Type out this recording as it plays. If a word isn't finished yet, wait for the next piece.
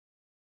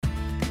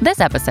This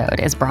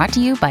episode is brought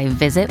to you by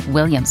Visit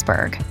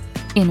Williamsburg.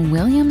 In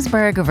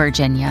Williamsburg,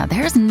 Virginia,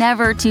 there's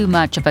never too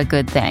much of a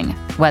good thing.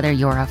 Whether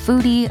you're a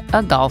foodie,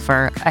 a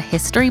golfer, a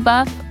history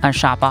buff, a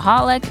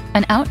shopaholic,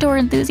 an outdoor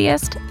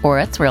enthusiast, or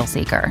a thrill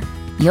seeker,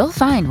 you'll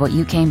find what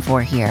you came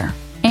for here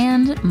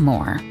and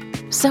more.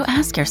 So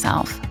ask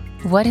yourself,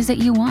 what is it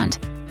you want?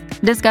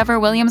 Discover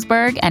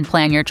Williamsburg and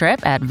plan your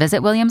trip at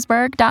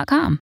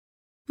visitwilliamsburg.com.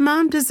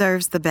 Mom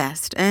deserves the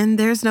best, and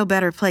there's no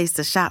better place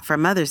to shop for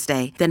Mother's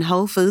Day than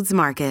Whole Foods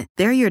Market.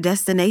 They're your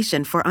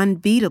destination for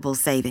unbeatable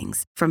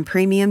savings, from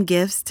premium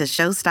gifts to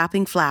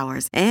show-stopping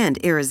flowers and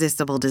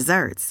irresistible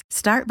desserts.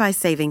 Start by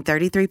saving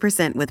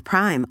 33% with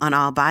Prime on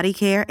all body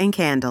care and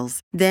candles.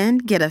 Then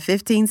get a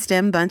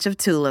 15-stem bunch of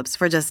tulips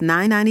for just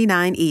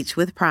 $9.99 each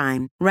with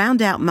Prime.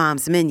 Round out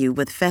Mom's menu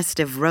with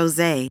festive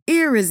rosé,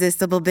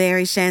 irresistible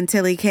berry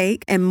chantilly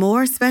cake, and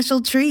more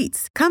special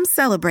treats. Come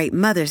celebrate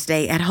Mother's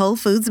Day at Whole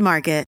Foods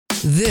Market.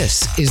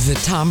 This is the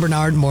Tom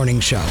Barnard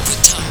Morning Show.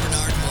 The Tom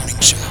Barnard Morning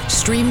Show.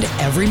 Streamed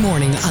every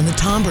morning on the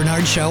Tom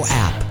Barnard Show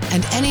app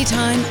and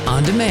anytime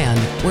on demand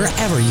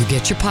wherever you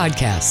get your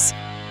podcasts.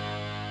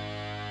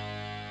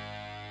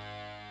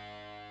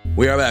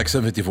 We are back,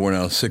 7:54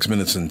 now, 6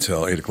 minutes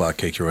until 8 o'clock.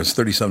 KQR. It's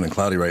 37 and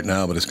cloudy right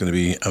now, but it's going to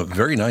be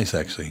very nice,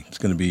 actually. It's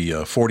going to be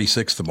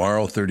 46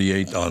 tomorrow,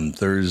 38 on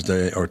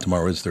Thursday, or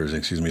tomorrow is Thursday,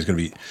 excuse me. It's going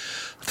to be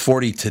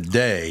 40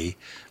 today.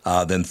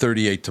 Then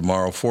 38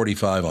 tomorrow,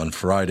 45 on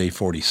Friday,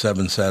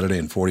 47 Saturday,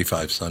 and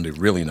 45 Sunday.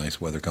 Really nice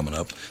weather coming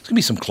up. There's going to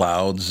be some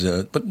clouds,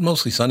 but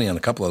mostly sunny on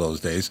a couple of those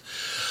days.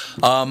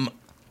 I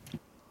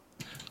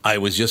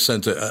was just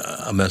sent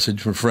a message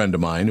from a friend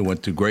of mine who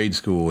went to grade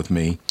school with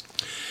me,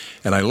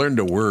 and I learned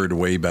a word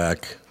way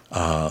back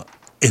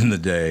in the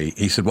day.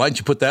 He said, "Why didn't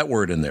you put that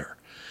word in there?"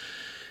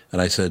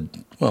 And I said,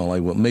 "Well, I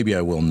will. Maybe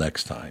I will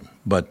next time."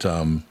 But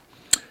I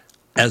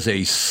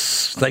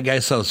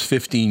guess I was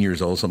 15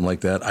 years old, something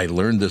like that. I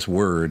learned this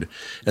word.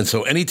 And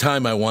so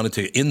anytime I wanted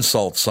to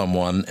insult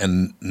someone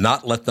and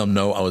not let them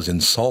know I was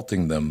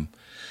insulting them,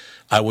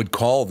 I would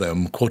call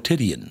them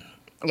quotidian.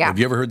 Yeah. Have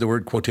you ever heard the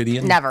word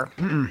quotidian? Never.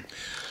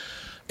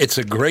 It's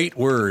a great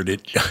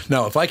word.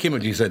 Now, if I came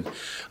up to you and said,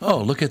 "Oh,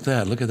 look at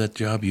that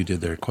job you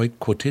did there, quite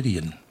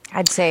quotidian."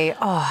 I'd say,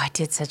 "Oh, I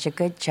did such a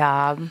good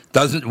job."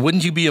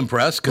 Wouldn't you be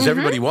impressed? Because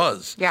everybody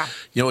was. Yeah.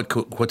 You know what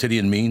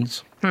quotidian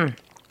means?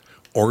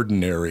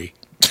 Ordinary.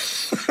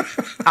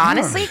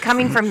 Honestly,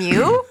 coming from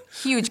you,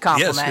 huge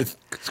compliment. Yes,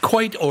 it's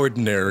quite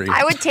ordinary.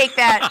 I would take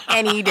that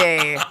any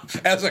day.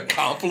 As a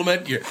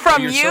compliment, you're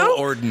you? so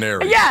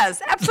ordinary. Yes,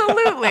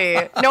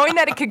 absolutely. Knowing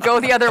that it could go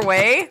the other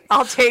way,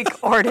 I'll take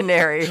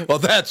ordinary. Well,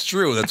 that's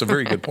true. That's a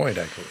very good point,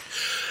 actually.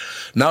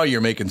 Now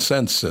you're making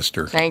sense,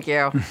 sister. Thank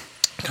you.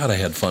 God, I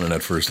had fun in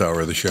that first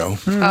hour of the show.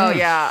 Oh,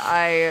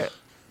 yeah.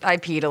 I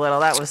peed a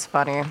little. That was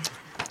funny.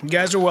 You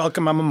guys are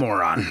welcome. I'm a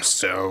moron,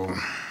 so...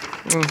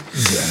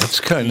 That's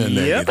kind of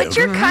negative. But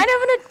you're kind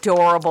of an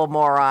adorable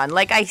moron.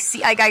 Like,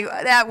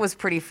 that was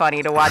pretty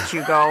funny to watch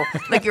you go.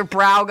 Like, your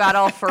brow got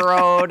all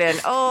furrowed and,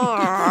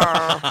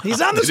 He's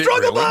on the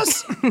struggle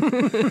bus!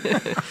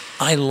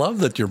 I love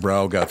that your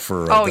brow got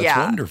furrowed. Oh, That's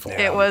yeah. wonderful.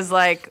 It was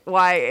like,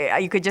 why,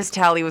 you could just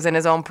tell he was in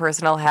his own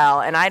personal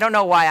hell. And I don't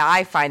know why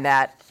I find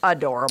that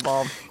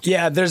adorable.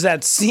 Yeah, there's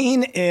that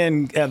scene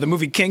in the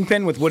movie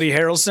Kingpin with Woody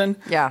Harrelson.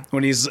 Yeah.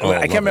 When I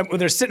can't remember, when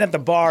they're sitting at the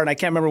bar, and I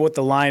can't remember what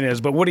the line is,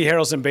 but Woody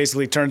Harrelson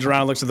basically turns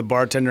around and looks at the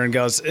bartender and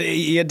goes,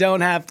 "You don't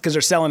have," because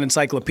they're selling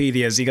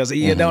encyclopedias. He goes,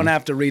 "You don't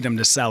have to read them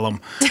to sell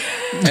them."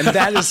 And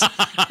that is,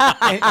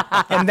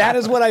 and that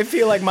is what I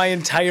feel like my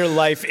entire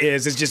life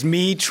is. It's just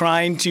me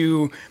trying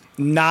to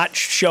not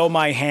show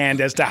my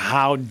hand as to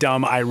how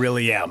dumb I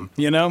really am,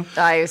 you know?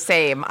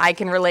 Same. I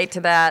can relate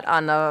to that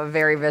on a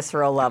very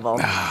visceral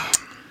level.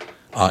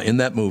 In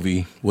that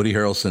movie, Woody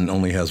Harrelson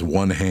only has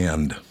one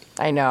hand.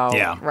 I know,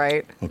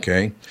 right?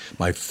 Okay?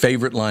 My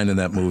favorite line in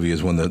that movie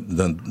is when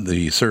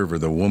the server,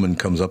 the woman,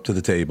 comes up to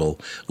the table,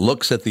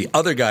 looks at the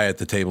other guy at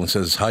the table and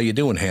says, "How you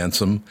doing,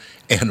 handsome?"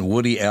 And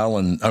Woody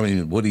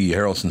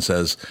Harrelson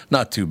says,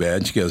 "Not too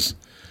bad." She goes,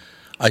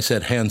 "I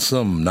said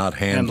handsome, not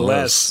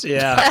handless."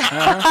 Yeah.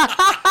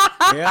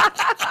 Yeah.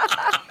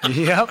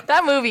 Yep.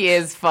 That movie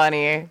is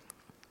funny.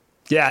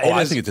 Yeah,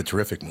 I think it's a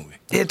terrific movie.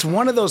 It's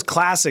one of those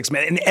classics,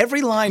 man. And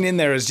every line in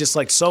there is just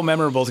like so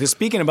memorable. Because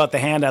speaking about the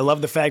hand, I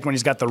love the fact when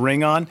he's got the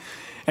ring on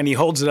and he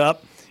holds it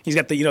up. He's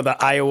got the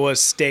Iowa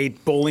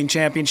State bowling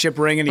championship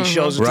ring and he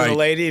shows it to the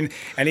lady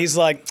and he's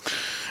like,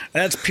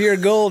 "That's pure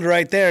gold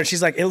right there." And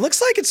she's like, "It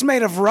looks like it's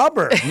made of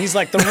rubber." And he's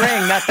like, "The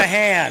ring, not the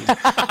hand."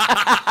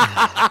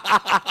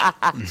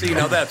 See,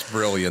 now that's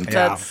brilliant.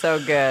 That's so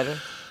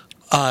good.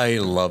 I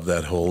love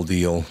that whole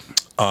deal.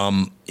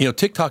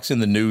 TikTok's in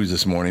the news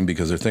this morning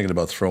because they're thinking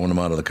about throwing them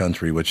out of the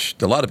country, which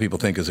a lot of people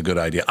think is a good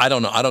idea. I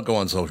don't know. I don't go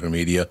on social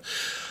media.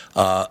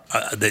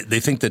 They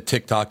think that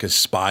TikTok is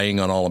spying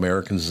on all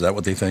Americans. Is that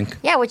what they think?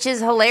 Yeah, which is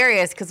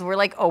hilarious because we're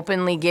like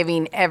openly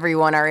giving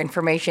everyone our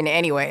information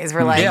anyways.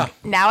 We're like,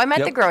 now I'm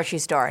at the grocery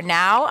store.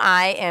 Now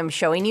I am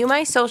showing you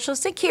my social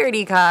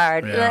security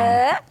card.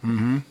 Yeah.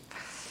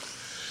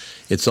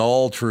 It's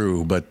all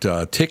true, but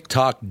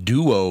TikTok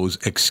duos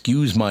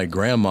Excuse My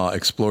Grandma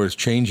explores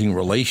changing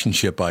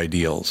relationship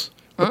ideals.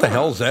 What the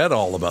hell's that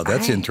all about?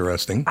 That's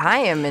interesting.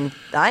 I'm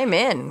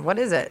in. What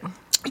is it?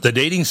 The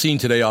dating scene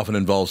today often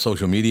involves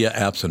social media,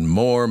 apps, and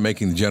more,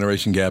 making the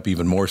generation gap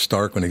even more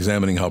stark when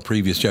examining how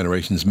previous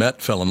generations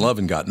met, fell in love,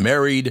 and got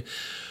married.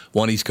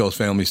 One East Coast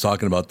family is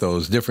talking about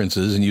those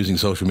differences and using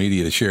social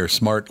media to share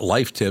smart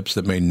life tips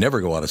that may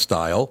never go out of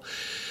style.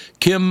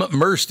 Kim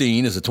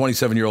Merstein is a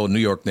 27-year-old New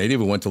York native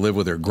who went to live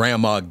with her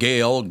grandma,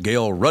 Gail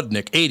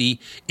Rudnick, 80,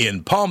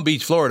 in Palm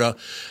Beach, Florida.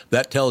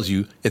 That tells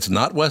you it's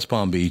not West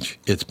Palm Beach,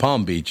 it's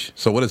Palm Beach.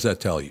 So what does that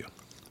tell you?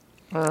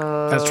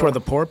 That's where the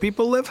poor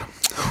people live?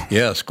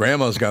 Yes,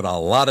 grandma's got a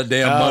lot of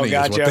damn money.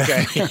 Gotcha, is what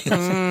that means.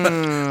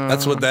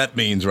 That's what that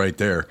means right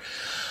there.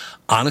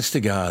 Honest to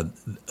God,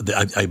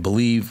 I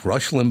believe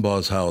Rush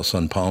Limbaugh's house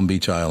on Palm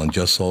Beach Island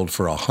just sold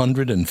for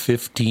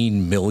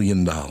 $115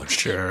 million.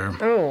 Sure.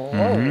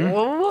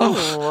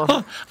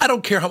 I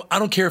don't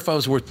care if I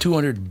was worth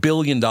 $200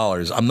 billion.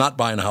 I'm not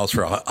buying a house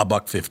for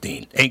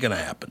 $1.15. Ain't gonna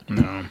happen.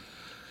 No.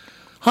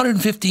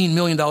 $115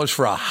 million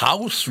for a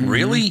house?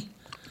 Really?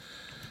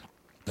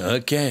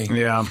 Okay.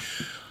 Yeah.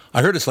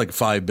 I heard it's like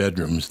 5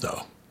 bedrooms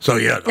though. So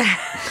yeah.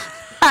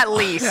 At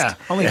least. Yeah,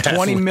 only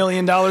 $20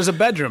 million a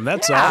bedroom.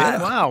 That's all.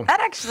 Wow.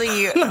 That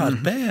actually,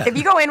 Not bad. if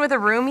you go in with a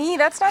roomie,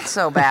 that's not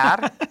so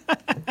bad.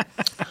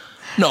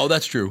 No,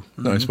 that's true.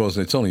 No, I suppose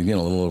it's only a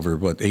little over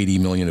 $80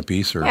 million a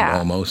piece, or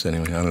almost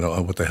anyway. I don't know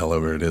what the hell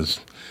ever it is.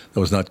 That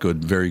was not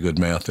good, very good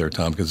math there,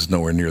 Tom, because it's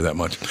nowhere near that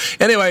much.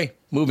 Anyway,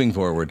 moving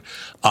forward.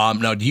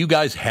 Now, do you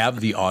guys have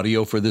the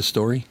audio for this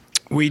story?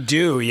 We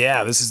do.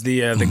 Yeah, this is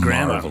the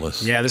grandma.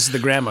 Marvelous. Yeah, this is the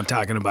grandma I'm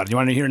talking about. Do you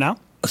want to hear it now?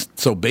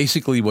 So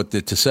basically,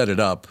 to set it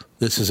up,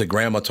 this is a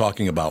grandma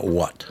talking about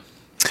what?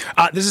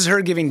 This is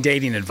her giving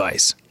dating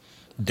advice.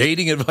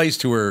 Dating advice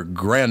to her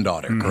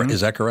granddaughter. Is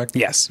that correct?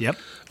 Yes. Yep.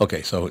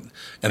 Okay. So,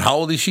 and how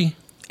old is she?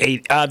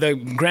 8.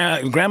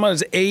 The grandma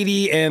is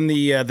 80, and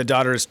the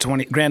daughter is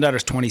 20.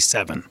 Granddaughter's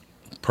 27.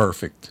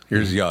 Perfect.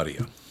 Here's the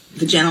audio.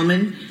 The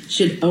gentleman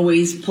should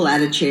always pull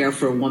out a chair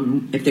for a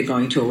woman if they're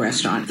going to a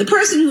restaurant. The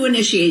person who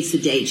initiates the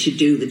date should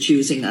do the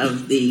choosing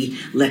of the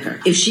liquor.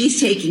 If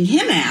she's taking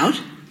him out,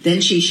 then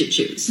she should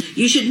choose.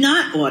 You should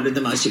not order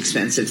the most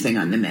expensive thing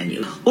on the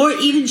menu, or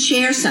even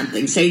share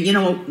something. Say,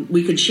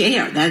 we could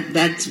share.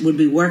 That would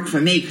be work for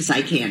me because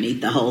I can't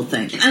eat the whole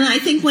thing. And I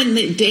think when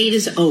the date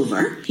is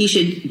over, he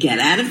should get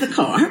out of the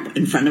car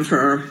in front of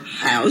her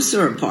house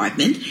or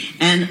apartment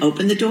and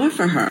open the door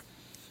for her.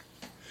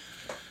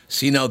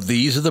 See, now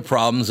these are the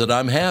problems that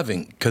I'm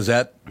having, because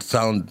it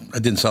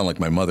didn't sound like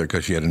my mother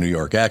because she had a New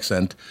York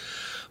accent,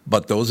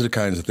 but those are the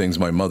kinds of things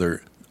my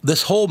mother.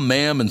 This whole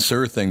ma'am and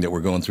sir thing that we're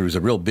going through is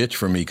a real bitch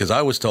for me, because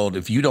I was told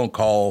if you don't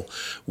call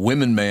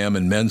women ma'am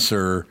and men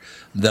sir,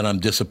 then I'm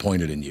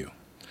disappointed in you.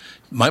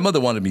 My mother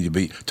wanted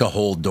me to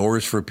hold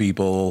doors for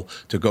people,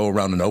 to go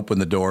around and open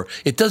the door.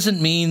 It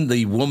doesn't mean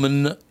the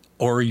woman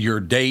or your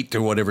date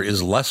or whatever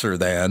is lesser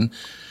than.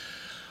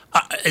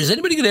 Is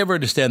anybody going to ever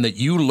understand that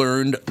you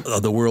learned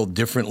the world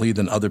differently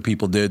than other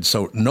people did?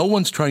 So no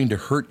one's trying to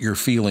hurt your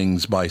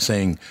feelings by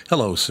saying,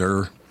 hello,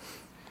 sir.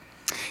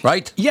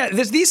 Right? Yeah,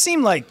 these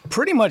seem like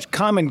pretty much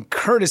common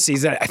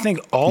courtesies that I think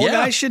all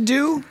guys should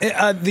do.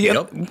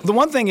 The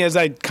one thing is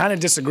I kind of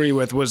disagree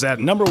with was that,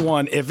 number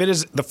one, if it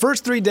is the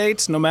first 3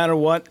 dates, no matter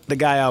what, the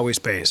guy always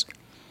pays.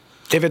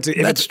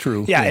 That's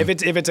true. Yeah, if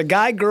it's a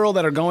guy girl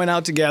that are going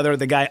out together,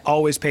 the guy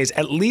always pays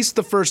at least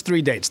the first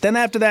 3 dates. Then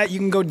after that, you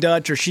can go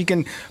Dutch, or she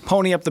can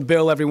pony up the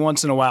bill every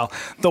once in a while.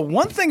 The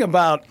one thing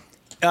about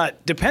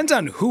depends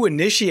on who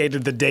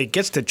initiated the date,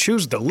 gets to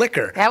choose the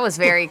liquor. That was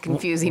very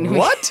confusing to me.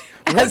 What?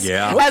 As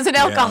an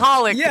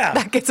alcoholic,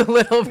 that gets a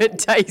little bit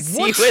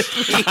dicey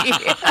with me.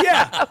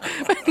 Yeah.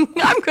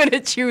 I'm going to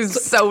choose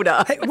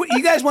soda. Hey,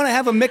 you guys want to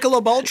have a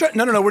Michelob Ultra?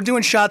 No, we're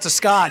doing shots of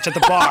scotch at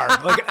the bar.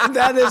 Like,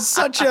 that is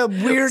such a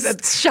weird...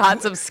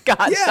 Shots of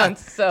scotch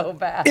sounds so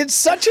bad. It's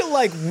such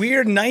a,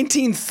 weird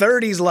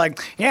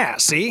 1930s,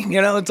 see?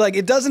 It's like,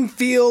 it doesn't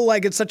feel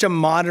like it's such a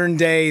modern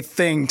day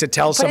thing to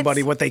tell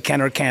somebody what they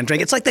can or can't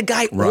drink. It's like the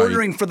guy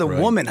ordering for the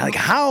woman. Like,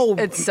 how...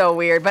 It's so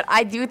weird, but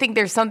I do think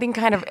there's something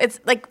kind of... It's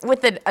like,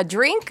 with a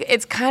drink,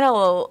 it's kind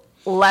of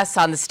less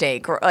on the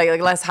stake, or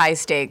like less high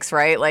stakes,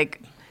 right?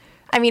 Like,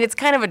 I mean, it's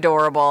kind of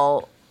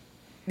adorable,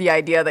 the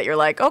idea that you're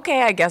like,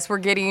 okay, I guess we're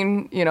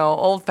getting,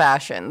 old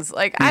fashions.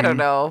 Like, I don't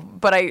know,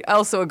 but I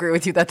also agree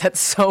with you that that's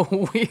so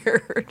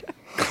weird.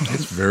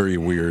 It's very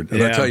weird.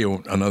 And I'll tell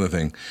you another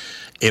thing.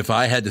 If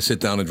I had to sit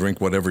down and drink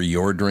whatever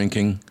you're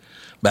drinking,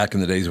 back in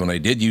the days when I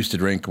did used to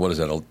drink, what was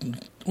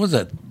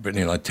that,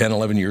 Brittany, like 10,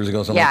 11 years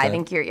ago, something like that? Yeah, I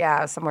think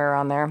you're, somewhere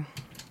around there.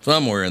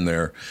 Somewhere in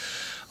there.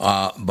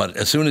 But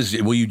as soon as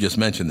you just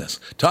mentioned this,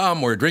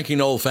 Tom, we're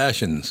drinking old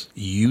fashions.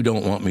 You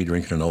don't want me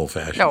drinking an old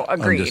fashioned. No,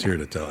 agreed. I'm just here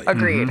to tell you.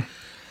 Agreed.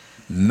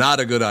 Mm-hmm.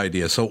 Not a good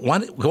idea. So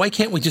why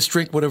can't we just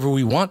drink whatever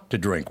we want to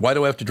drink? Why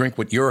do I have to drink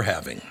what you're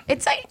having?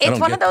 It's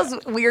one of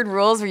those weird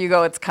rules where you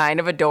go, it's kind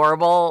of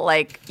adorable.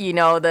 Like,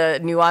 the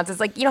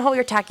nuances. Like, how we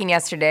were talking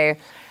yesterday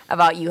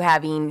about you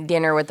having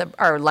dinner with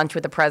or lunch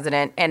with the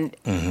president, and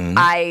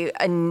I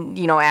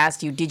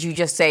asked you, did you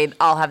just say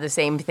I'll have the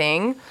same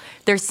thing?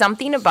 There's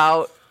something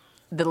about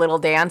the little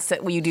dance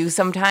that you do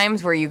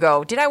sometimes where you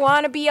go, did I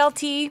want a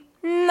BLT?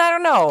 I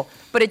don't know,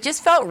 but it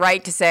just felt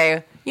right to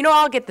say,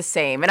 I'll get the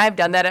same. And I've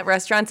done that at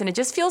restaurants, and it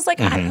just feels like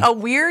a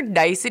weird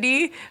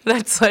nicety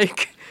that's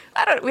like,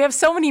 we have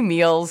so many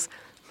meals.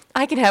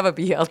 I can have a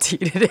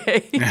BLT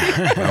today.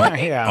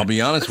 I'll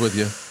be honest with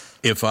you.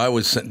 If I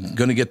was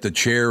going to get the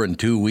chair in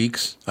 2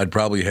 weeks, I'd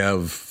probably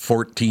have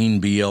 14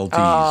 BLTs,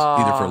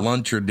 either for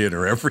lunch or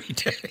dinner every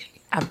day.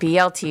 A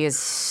BLT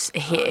is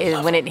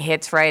when it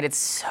hits right, it's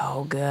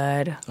so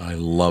good. I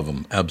love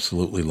them.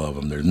 Absolutely love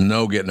them. There's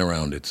no getting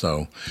around it.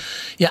 So,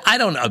 yeah, I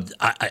don't know.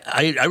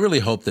 I really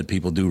hope that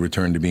people do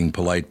return to being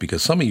polite,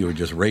 because some of you are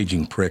just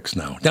raging pricks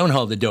now. Don't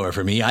hold the door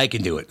for me. I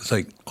can do it. It's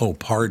like, oh,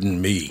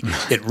 pardon me.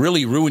 It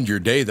really ruined your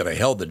day that I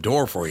held the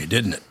door for you,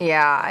 didn't it?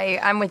 Yeah,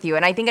 I'm with you.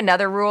 And I think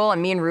another rule,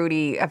 and me and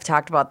Rudy have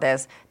talked about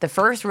this, the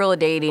first rule of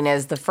dating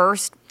is the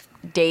first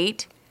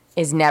date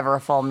is never a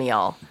full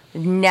meal.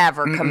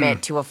 Never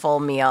commit to a full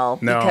meal,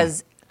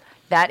 because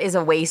that is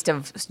a waste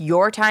of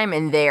your time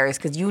and theirs,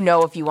 because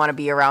if you want to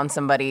be around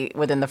somebody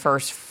within the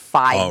first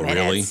 5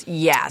 minutes. Really?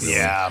 Yes.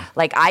 Yeah.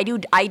 Like I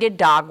did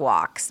dog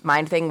walks.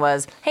 My thing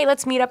was, hey,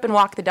 let's meet up and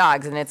walk the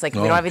dogs. And it's like,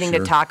 if we don't have anything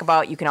to talk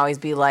about, you can always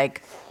be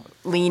like,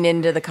 lean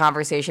into the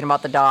conversation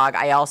about the dog.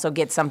 I also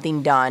get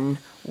something done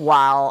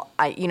while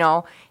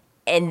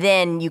and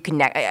then you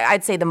connect.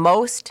 I'd say the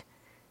most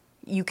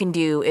you can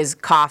do is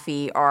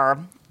coffee or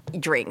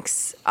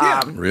drinks.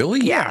 Really?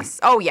 Yes.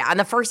 Oh, yeah. On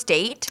the first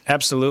date.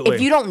 Absolutely.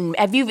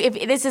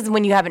 If this is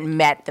when you haven't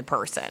met the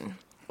person.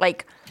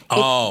 Like.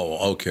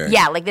 Okay.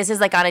 Yeah, like this is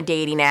like on a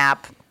dating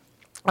app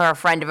or a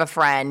friend of a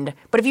friend.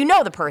 But if you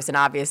know the person,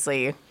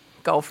 obviously,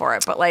 go for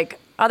it. But like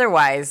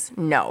otherwise,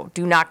 no.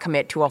 Do not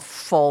commit to a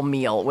full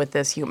meal with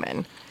this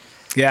human.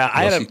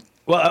 Yeah,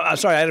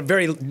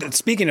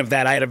 speaking of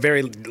that, I had a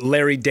very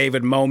Larry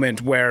David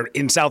moment where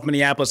in South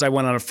Minneapolis, I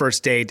went on a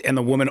first date and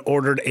the woman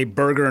ordered a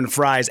burger and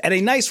fries at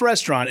a nice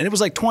restaurant, and it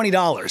was like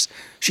 $20.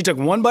 She took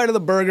one bite of the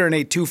burger and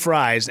ate 2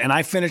 fries, and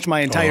I finished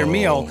my entire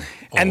meal.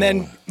 And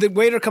then the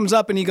waiter comes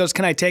up and he goes,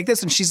 "Can I take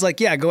this?" And she's like,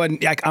 "Yeah, go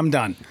ahead. I'm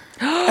done."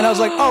 And I was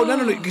like, "Oh, no.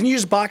 Can you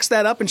just box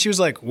that up?" And she was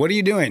like, "What are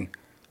you doing?"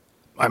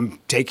 "I'm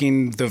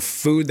taking the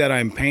food that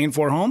I'm paying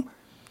for home."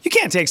 "You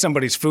can't take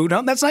somebody's food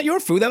home. That's not your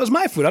food. That was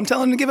my food. I'm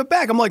telling them to give it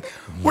back." I'm like,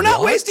 we're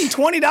not wasting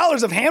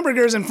 $20 of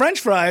hamburgers and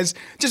French fries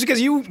just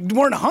because you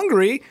weren't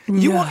hungry.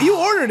 You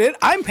ordered it.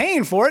 I'm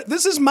paying for it.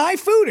 This is my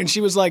food. And she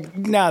was like,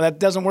 "No, that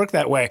doesn't work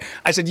that way."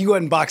 I said, "You go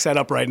ahead and box that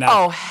up right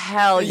now." Oh,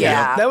 hell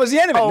yeah. That was the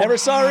end of it. Never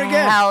saw her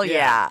again. Hell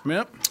yeah. Yep. You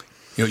know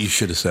what you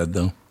should have said,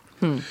 though?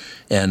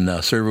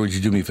 And, server, would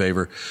you do me a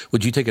favor?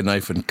 Would you take a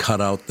knife and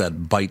cut out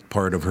that bite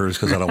part of hers,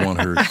 because I don't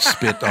want her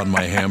spit on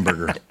my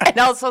hamburger? And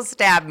also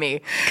stab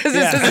me, because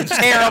this is a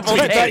terrible That's what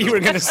thing. I thought you were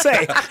going to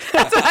say.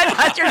 That's what I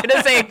thought you were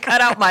going to say, cut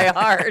out my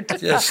heart.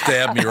 Just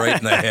stab me right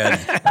in the head.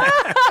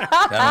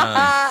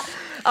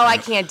 Oh, I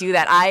can't do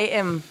that. I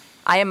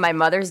am my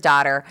mother's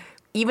daughter.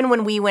 Even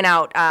when we went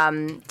out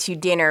to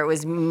dinner, it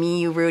was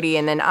me, you, Rudy,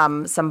 and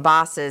then some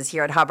bosses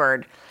here at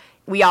Hubbard.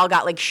 We all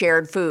got like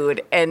shared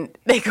food, and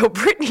they go,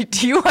 "Brittany,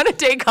 do you want to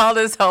take all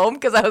this home?"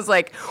 Because I was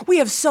like, "We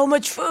have so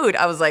much food."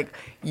 I was like,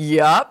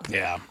 "Yup."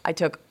 Yeah. I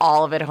took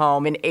all of it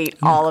home and ate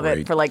all of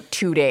it for like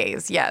 2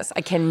 days. Yes,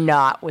 I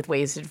cannot with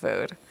wasted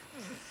food.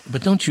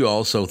 But don't you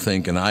also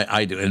think, and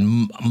I do,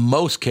 in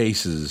most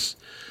cases,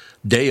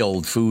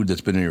 day-old food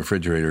that's been in your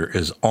refrigerator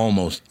is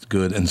almost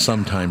good and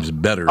sometimes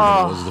better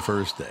than it was the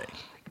first day.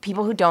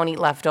 People who don't eat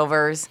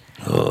leftovers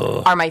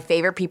are my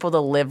favorite people to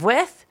live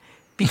with,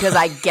 because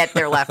I get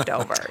their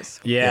leftovers.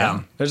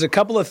 Yeah. There's a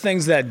couple of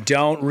things that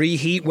don't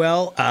reheat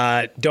well.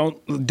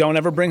 Don't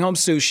ever bring home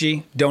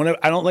sushi.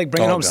 I don't like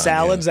bringing home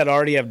salads that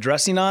already have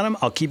dressing on them.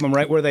 I'll keep them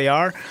right where they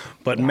are.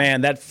 But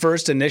man, that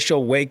first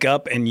initial wake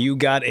up and you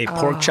got a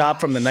pork chop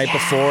from the night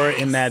before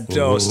in that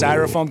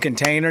styrofoam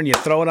container and you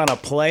throw it on a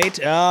plate.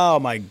 Oh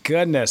my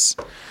goodness.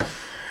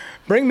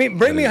 Bring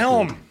me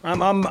home.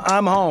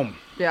 I'm home.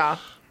 Yeah.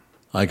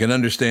 I can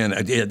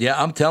understand.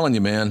 Yeah, I'm telling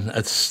you, man,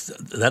 that's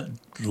that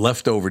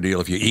leftover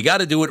deal. If you got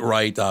to do it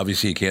right,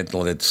 obviously you can't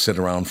let it sit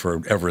around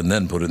forever and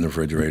then put it in the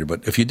refrigerator.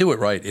 But if you do it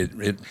right,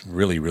 it's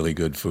really, really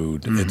good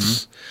food.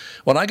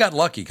 Well, I got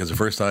lucky because the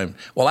first time,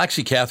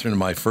 actually, Catherine and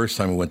my first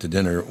time we went to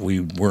dinner, we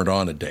weren't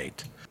on a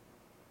date.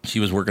 She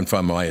was working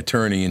for my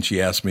attorney, and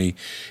she asked me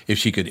if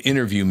she could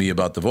interview me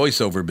about the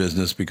voiceover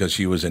business because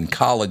she was in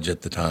college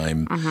at the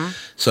time.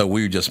 So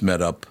we just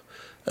met up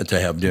to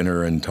have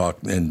dinner and talk,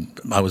 and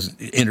I was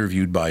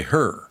interviewed by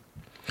her.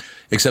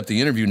 Except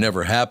the interview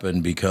never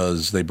happened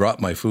because they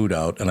brought my food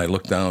out, and I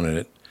looked down at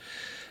it,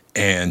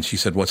 and she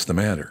said, "What's the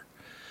matter?"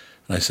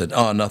 And I said,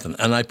 "Oh, nothing."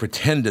 And I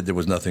pretended there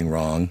was nothing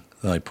wrong,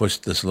 and I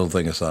pushed this little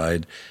thing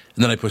aside,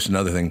 and then I pushed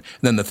another thing.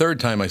 And then the third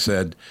time I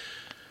said,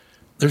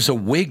 there's a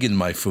wig in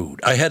my food.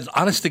 I had,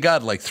 honest to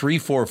God, like 3,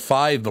 4,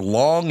 5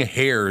 long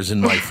hairs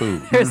in my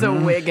food. There's a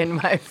wig in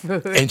my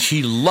food. And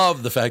she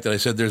loved the fact that I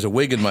said there's a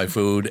wig in my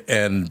food.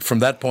 And from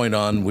that point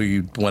on,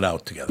 we went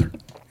out together.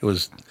 It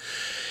was...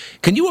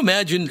 Can you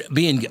imagine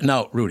being...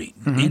 Now, Rudy,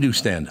 you do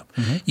stand-up.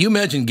 You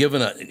imagine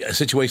given a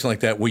situation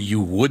like that where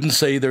you wouldn't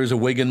say there's a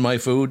wig in my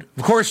food?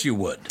 Of course you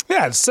would.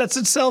 Yeah, it sets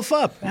itself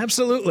up.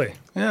 Absolutely.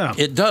 Yeah.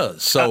 It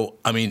does. So,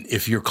 I mean,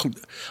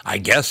 I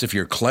guess if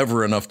you're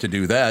clever enough to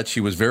do that,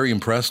 she was very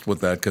impressed with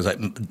that because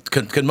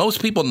can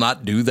most people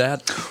not do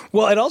that?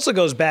 Well, it also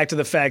goes back to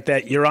the fact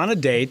that you're on a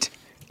date.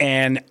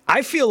 And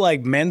I feel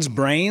like men's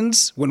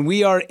brains, when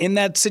we are in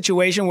that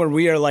situation where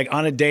we are like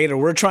on a date or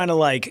we're trying to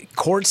like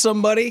court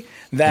somebody,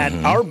 that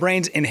our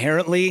brains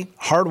inherently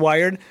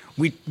hardwired,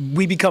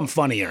 we become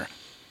funnier.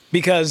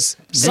 Because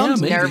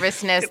some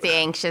nervousness, the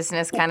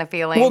anxiousness kind of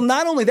feeling. Well,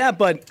 not only that,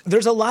 but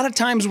there's a lot of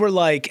times where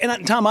like,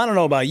 and Tom, I don't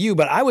know about you,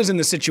 but I was in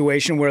the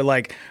situation where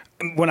like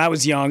when I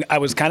was young, I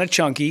was kind of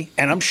chunky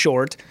and I'm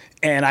short.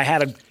 And I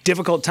had a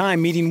difficult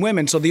time meeting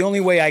women, so the only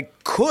way I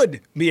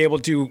could be able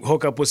to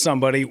hook up with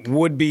somebody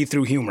would be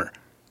through humor.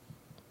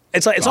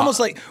 It's almost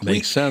like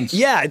makes sense.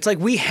 Yeah, it's like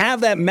we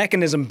have that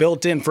mechanism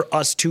built in for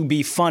us to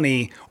be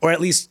funny, or at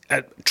least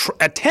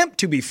attempt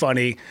to be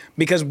funny,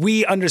 because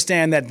we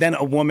understand that then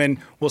a woman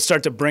will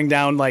start to bring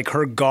down like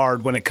her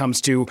guard when it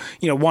comes to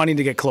wanting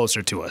to get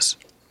closer to us.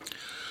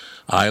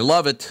 I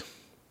love it.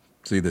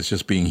 See, that's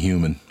just being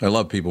human. I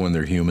love people when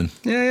they're human.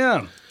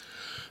 Yeah.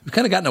 We've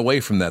kind of gotten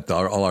away from that,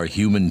 though, all our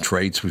human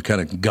traits.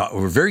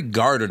 We're very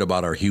guarded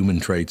about our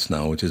human traits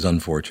now, which is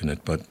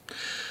unfortunate. But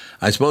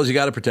I suppose you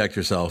got to protect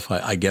yourself.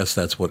 I guess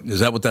is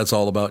that what that's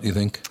all about, you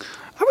think?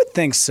 I would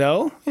think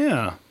so,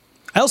 yeah.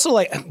 I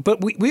also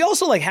but we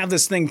also have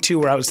this thing, too,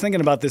 where I was thinking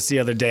about this the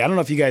other day. I don't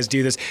know if you guys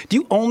do this. Do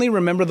you only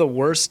remember the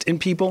worst in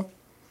people?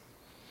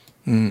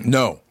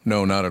 No,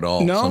 not at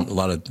all. No? A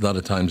lot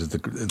of times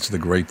it's the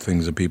great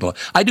things of people.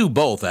 I do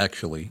both,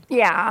 actually.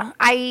 Yeah,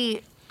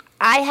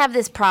 I have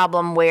this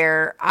problem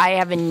where I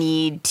have a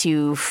need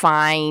to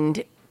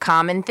find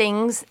common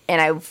things,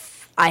 and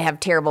I have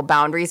terrible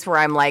boundaries where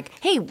I'm like,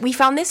 hey, we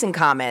found this in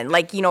common.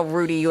 Like,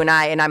 Rudy, you and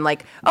I'm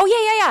like, oh,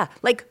 yeah.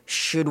 Like,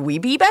 should we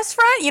be best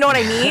friends? You know what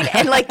I mean?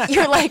 And like,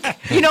 you're like,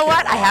 you know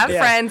what? I have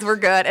friends. We're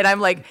good. And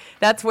I'm like,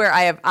 that's where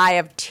I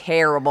have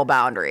terrible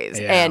boundaries.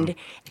 Yeah.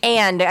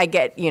 And I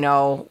get,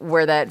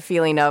 where that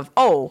feeling of,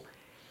 oh,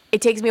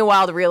 it takes me a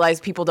while to realize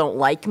people don't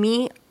like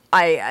me.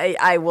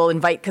 I will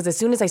invite, because as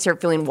soon as I start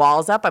feeling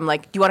walls up, I'm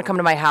like, do you want to come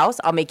to my house?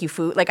 I'll make you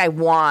food. Like,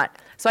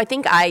 so I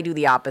think I do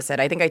the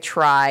opposite. I think I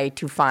try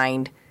to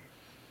find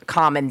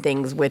common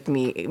things with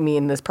me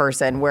and this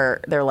person where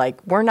they're like,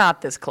 we're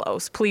not this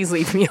close. Please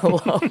leave me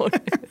alone.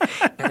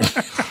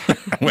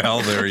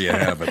 Well, there you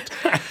have it.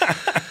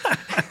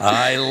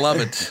 I love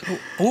it.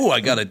 Oh,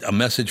 I got a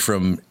message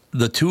from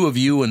the two of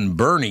you and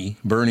Bernie.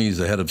 Bernie's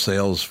the head of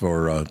sales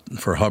for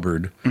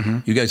Hubbard.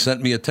 You guys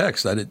sent me a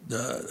text. I did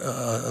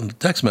a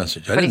text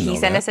message. But did he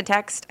send us a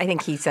text? I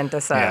think he sent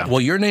us a... Yeah. Well,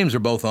 your names are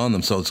both on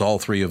them, so it's all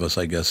three of us,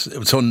 I guess.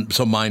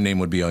 So my name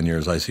would be on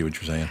yours. I see what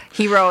you're saying.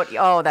 He wrote,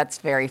 oh, that's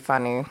very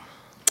funny.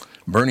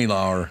 Bernie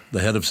Lauer, the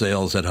head of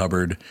sales at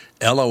Hubbard,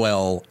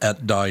 LOL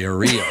at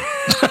diarrhea.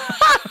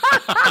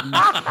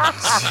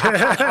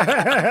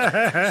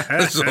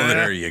 So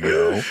there you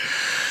go.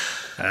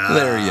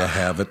 There you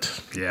have it.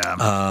 Yeah.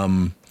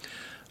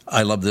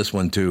 I love this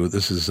one, too.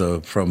 This is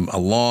from a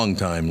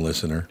long-time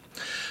listener.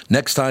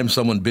 Next time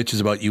someone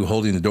bitches about you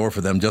holding the door for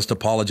them, just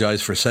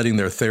apologize for setting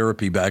their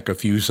therapy back a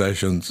few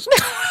sessions.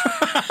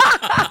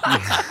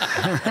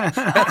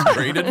 That's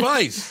great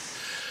advice.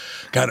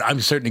 God, I'm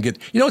starting to get...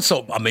 You know what's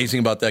so amazing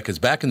about that? Because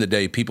back in the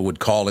day, people would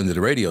call into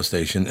the radio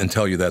station and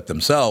tell you that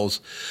themselves,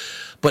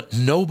 but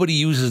nobody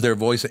uses their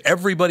voice.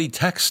 Everybody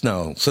texts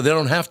now, so they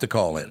don't have to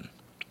call in.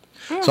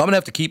 So I'm going to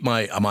have to keep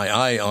my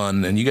eye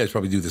on, and you guys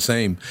probably do the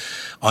same,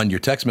 on your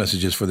text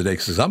messages for the day.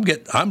 Because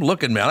I'm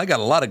looking, man. I got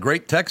a lot of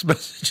great text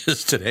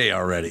messages today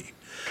already.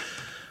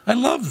 I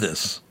love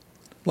this.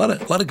 A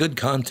lot of good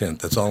content.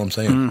 That's all I'm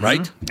saying,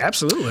 right?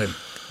 Absolutely.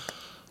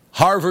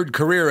 Harvard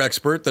career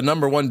expert, the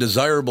number one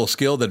desirable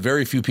skill that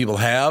very few people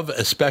have,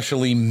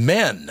 especially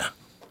men.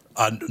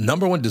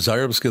 Number one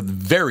desirable skill that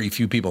very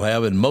few people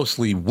have, and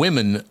mostly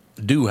women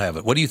do have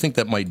it. What do you think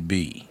that might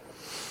be?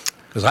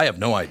 Because I have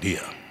no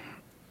idea.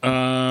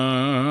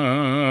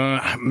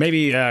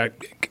 Maybe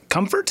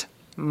comfort?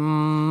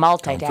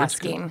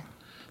 Multitasking.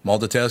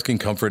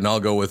 Multitasking, comfort, and I'll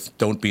go with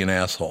don't be an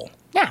asshole.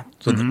 Yeah.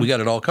 So we got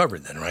it all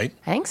covered then, right?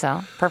 I think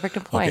so. Perfect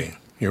employee. Okay,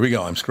 here we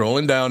go. I'm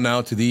scrolling down now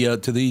to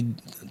the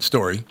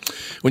story.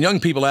 When young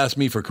people ask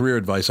me for career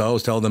advice, I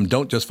always tell them,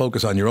 don't just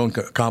focus on your own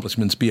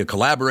accomplishments, be a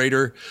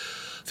collaborator.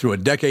 Through a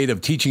decade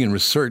of teaching and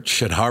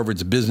research at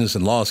Harvard's business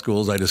and law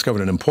schools, I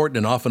discovered an important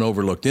and often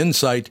overlooked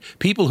insight.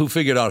 People who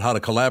figured out how to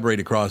collaborate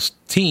across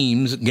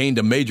teams gained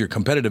a major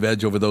competitive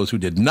edge over those who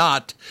did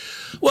not.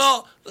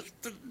 Well,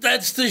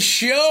 that's the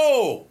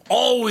show.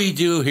 All we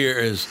do here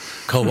is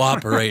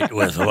cooperate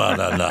with one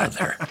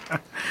another.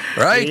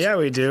 Right? Yeah,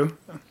 we do.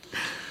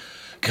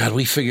 God,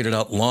 we figured it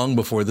out long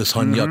before this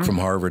hunyuk from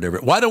Harvard ever.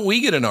 Why don't we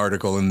get an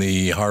article in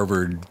the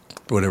Harvard,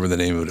 whatever the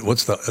name of it?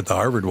 What's the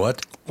Harvard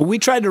what? Well, we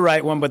tried to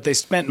write one, but they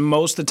spent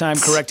most of the time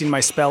correcting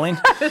my spelling.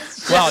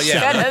 Well,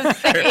 yeah.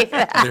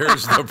 That.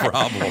 There's the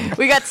problem.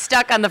 We got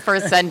stuck on the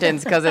first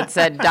sentence because it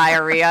said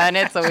diarrhea in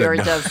it, so we were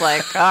just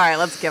like, all right,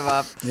 let's give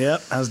up.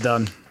 Yep, I was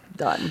done.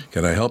 Done.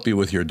 Can I help you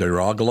with your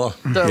derogla?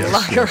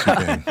 Yes, you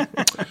can.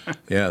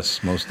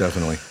 Yes, most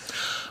definitely.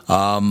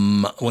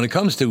 When it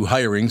comes to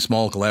hiring,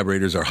 small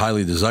collaborators are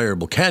highly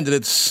desirable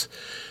candidates.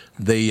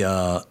 They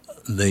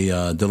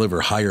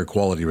deliver higher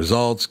quality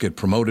results, get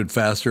promoted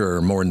faster,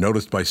 are more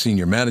noticed by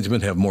senior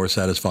management, have more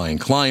satisfying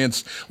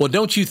clients. Well,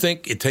 don't you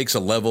think it takes a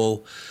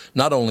level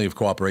not only of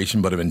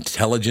cooperation but of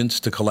intelligence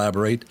to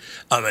collaborate?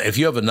 If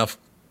you have enough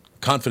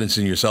confidence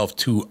in yourself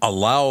to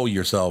allow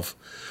yourself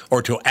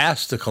or to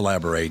ask to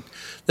collaborate,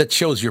 that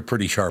shows you're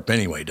pretty sharp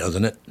anyway,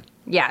 doesn't it?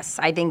 Yes,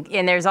 I think,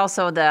 and there's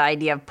also the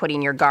idea of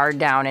putting your guard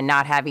down and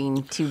not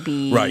having to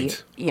be,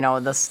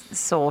 the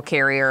sole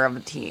carrier of a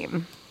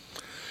team.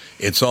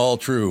 It's all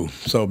true.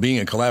 So being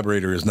a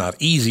collaborator is not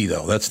easy,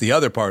 though. That's the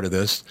other part of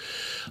this.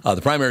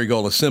 The primary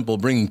goal is simple,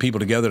 bringing people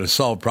together to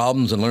solve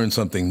problems and learn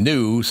something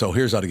new. So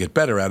here's how to get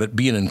better at it.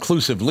 Be an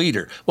inclusive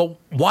leader. Well,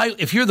 why?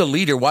 If you're the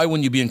leader, why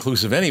wouldn't you be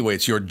inclusive anyway?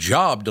 It's your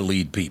job to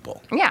lead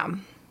people. Yeah,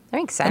 that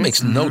makes sense. That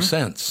makes no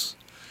sense.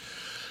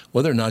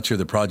 Whether or not you're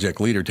the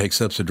project leader, take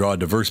steps to draw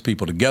diverse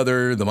people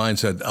together. The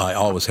mindset I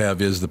always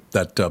have is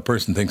that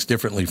person thinks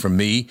differently from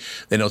me.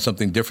 They know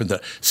something different.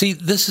 See,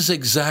 this is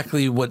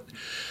exactly what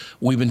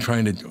we've been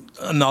trying to,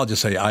 and I'll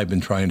just say I've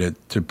been trying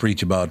to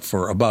preach about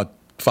for about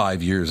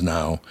 5 years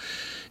now.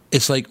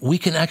 It's like we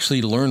can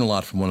actually learn a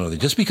lot from one another.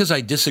 Just because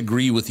I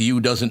disagree with you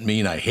doesn't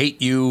mean I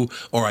hate you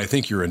or I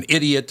think you're an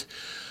idiot.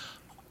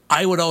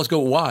 I would always go,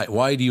 why?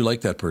 Why do you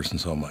like that person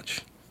so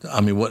much?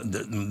 I mean,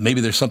 maybe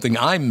there's something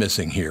I'm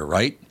missing here,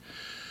 right?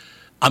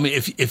 I mean,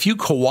 if you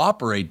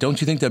cooperate, don't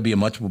you think that'd be a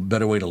much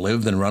better way to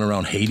live than run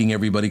around hating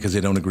everybody because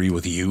they don't agree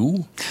with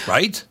you,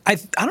 right? I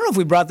don't know if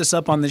we brought this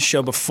up on this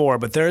show before,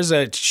 but there's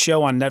a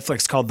show on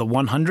Netflix called The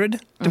 100.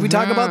 Did we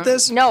talk about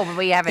this? No, but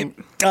we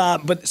haven't.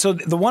 But so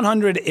The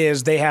 100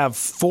 is they have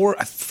four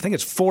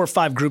or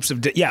five groups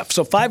of,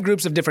 so 5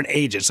 groups of different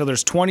ages. So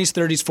there's 20s,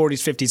 30s,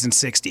 40s, 50s, and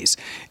 60s.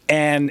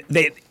 And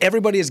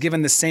everybody is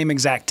given the same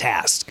exact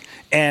task.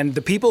 And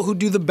the people who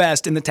do the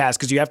best in the task,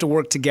 because you have to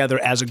work together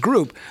as a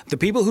group, the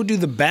people who do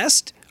the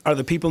best are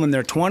the people in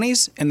their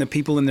 20s and the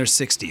people in their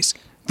 60s.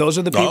 Those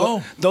are the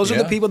people. Those are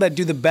the people that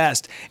do the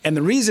best, and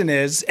the reason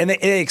is, and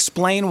they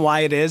explain why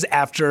it is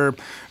after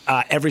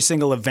every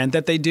single event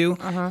that they do.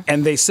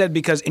 And they said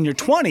because in your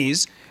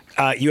 20s,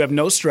 you have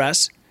no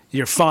stress.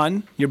 You're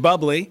fun. You're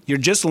bubbly. You're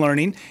just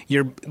learning.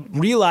 You're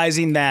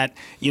realizing that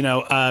you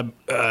don't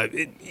have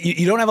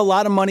a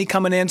lot of money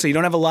coming in, so you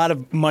don't have a lot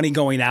of money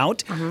going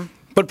out.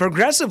 But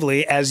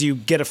progressively, as you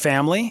get a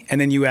family,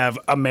 and then you have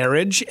a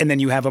marriage, and then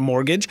you have a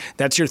mortgage,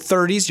 that's your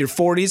 30s, your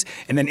 40s,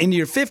 and then into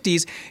your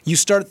 50s, you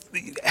start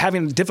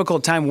having a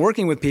difficult time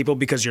working with people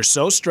because you're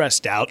so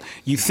stressed out.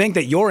 You think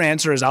that your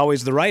answer is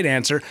always the right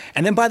answer,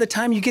 and then by the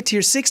time you get to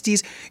your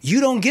 60s,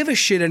 you don't give a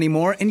shit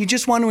anymore, and you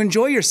just want to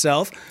enjoy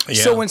yourself. Yeah.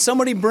 So when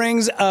somebody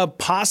brings a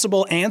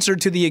possible answer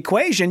to the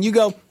equation, you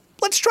go,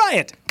 let's try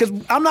it, because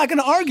I'm not going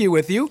to argue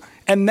with you.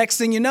 And next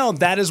thing you know,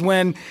 that is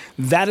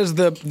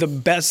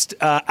the best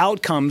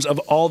outcomes of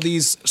all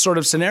these sort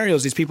of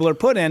scenarios these people are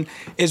put in,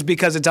 is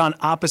because it's on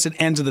opposite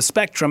ends of the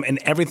spectrum and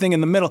everything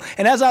in the middle.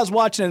 And as I was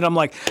watching it, I'm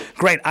like,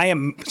 great, I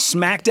am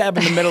smack dab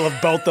in the middle of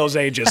both those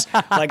ages.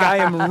 Like, I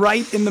am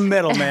right in the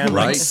middle, man.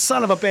 Right. Like,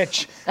 son of a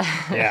bitch.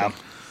 Yeah.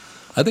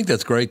 I think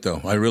that's great,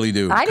 though. I really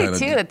do. I do,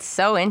 too. It's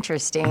so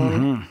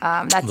interesting.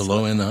 That's the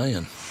low end, high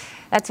end.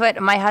 That's what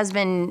my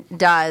husband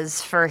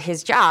does for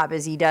his job,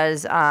 is he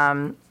does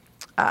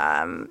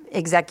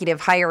executive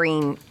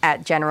hiring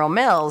at General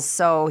Mills.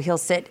 So he'll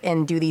sit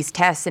and do these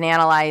tests and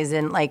analyze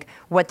and like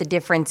what the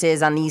difference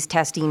is on these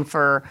testing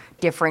for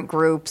different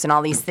groups and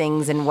all these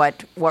things and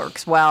what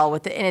works well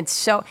with it. And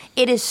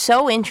it is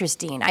so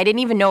interesting. I didn't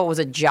even know it was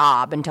a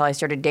job until I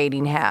started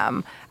dating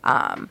him.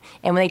 And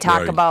when they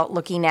talk about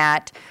looking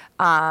at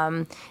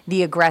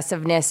the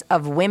aggressiveness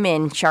of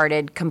women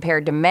charted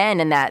compared to men,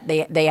 and that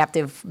they have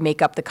to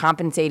make up the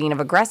compensating of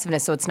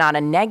aggressiveness, so it's not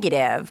a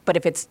negative. But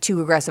if it's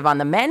too aggressive on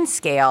the men's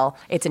scale,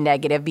 it's a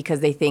negative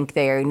because they think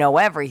they know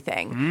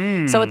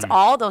everything. So it's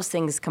all those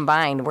things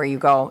combined where you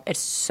go, it's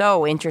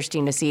so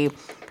interesting to see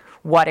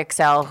what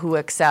who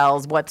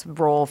excels, what's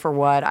role for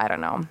what. I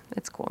don't know.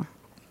 It's cool.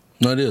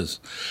 No, it is.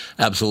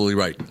 Absolutely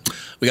right.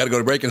 We got to go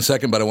to break in a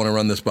second, but I want to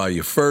run this by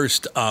you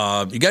first.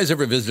 You guys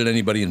ever visited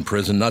anybody in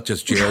prison? Not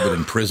just jail, but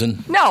in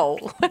prison? No.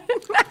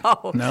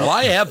 No. Well,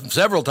 I have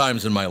several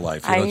times in my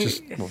life. Well,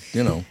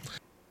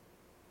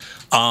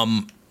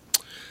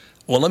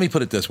 let me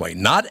put it this way.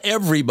 Not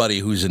everybody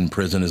who's in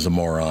prison is a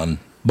moron,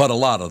 but a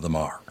lot of them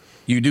are.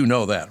 You do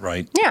know that,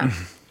 right? Yeah.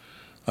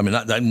 I mean,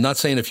 I'm not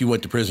saying if you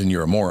went to prison,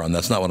 you're a moron.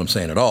 That's not what I'm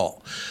saying at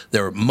all.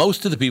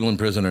 Most of the people in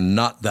prison are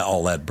not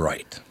all that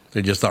bright.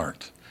 They just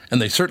aren't.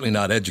 And they're certainly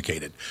not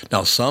educated.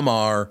 Now, some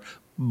are,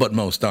 but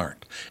most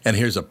aren't. And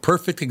here's a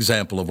perfect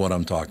example of what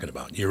I'm talking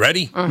about. You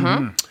ready?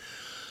 Mm-hmm.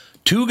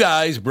 2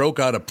 guys broke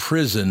out of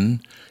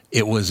prison.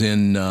 It was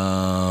in,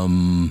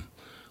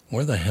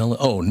 where the hell?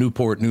 Oh,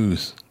 Newport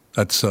News.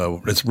 It's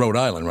Rhode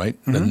Island,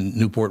 right? Mm-hmm.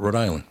 Newport, Rhode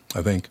Island,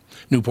 I think.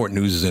 Newport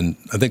News is in,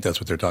 I think that's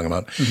what they're talking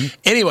about. Mm-hmm.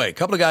 Anyway, a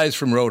couple of guys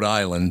from Rhode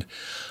Island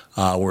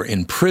were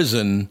in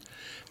prison,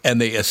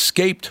 and they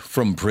escaped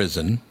from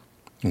prison.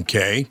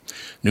 Okay.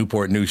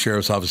 Newport News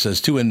Sheriff's Office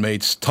says 2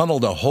 inmates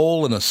tunneled a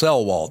hole in a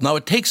cell wall. Now,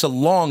 it takes a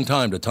long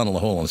time to tunnel a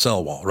hole in a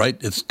cell wall, right?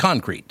 It's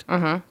concrete.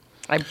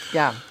 Mm-hmm.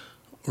 Yeah.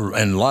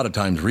 And a lot of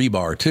times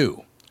rebar,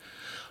 too.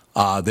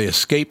 They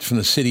escaped from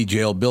the city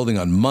jail building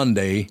on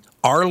Monday.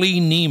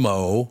 Arlie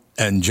Nemo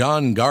and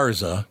John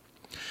Garza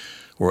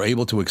were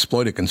able to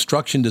exploit a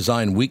construction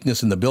design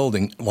weakness in the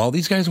building. Well,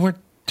 these guys weren't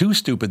too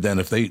stupid then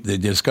if they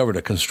discovered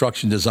a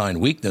construction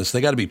design weakness.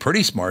 They got to be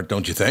pretty smart,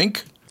 don't you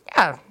think?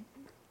 Yeah.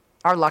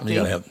 Or lucky.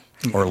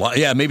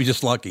 Maybe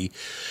just lucky.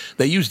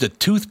 They used a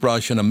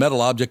toothbrush and a metal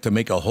object to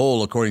make a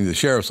hole, according to the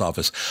sheriff's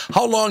office.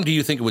 How long do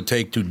you think it would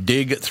take to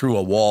dig through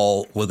a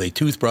wall with a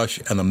toothbrush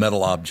and a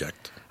metal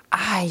object?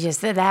 I just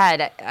said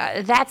that.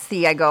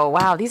 I go,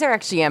 wow, these are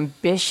actually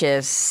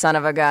ambitious son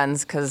of a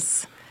guns,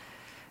 because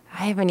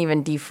I haven't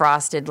even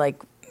defrosted,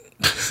 like,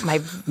 my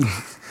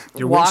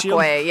Your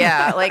walkway. windshield?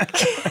 Yeah, like.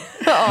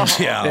 Oh.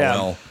 Yeah,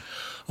 well.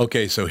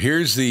 Okay, so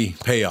here's the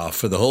payoff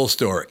for the whole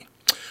story.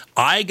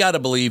 I got to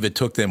believe it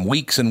took them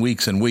weeks and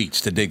weeks and weeks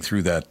to dig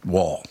through that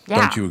wall. Yeah.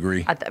 Don't you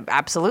agree?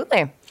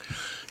 Absolutely.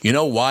 You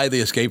know why they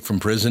escaped from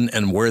prison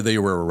and where they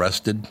were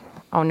arrested?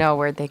 Oh, no,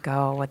 where'd they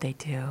go? What'd they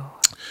do?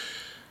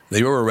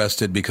 They were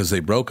arrested because they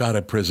broke out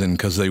of prison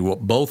because they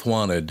both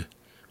wanted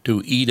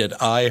to eat at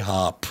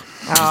IHOP.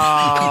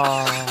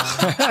 Oh.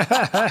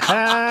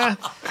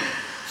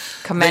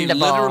 Commendable.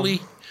 They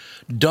literally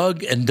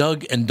dug and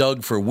dug and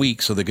dug for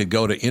weeks so they could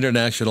go to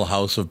International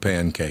House of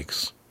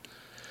Pancakes.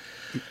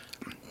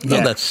 No,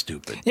 that's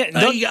stupid.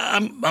 Yeah,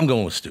 I'm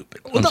going with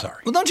stupid. I'm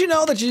sorry. Well, don't you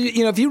know that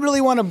you know if you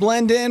really want to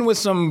blend in with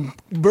some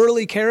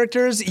burly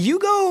characters, you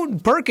go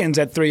Perkins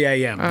at 3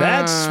 a.m.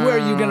 That's where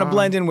you're going to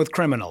blend in with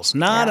criminals,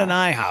 not an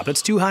IHOP.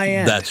 It's too high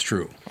end. That's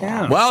true.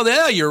 Yeah. Well,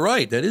 yeah, you're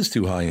right. That is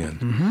too high end.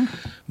 Mm-hmm.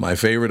 My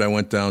favorite, I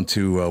went down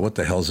to, what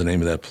the hell's the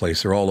name of that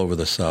place? They're all over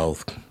the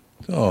South.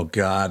 Oh,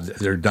 God.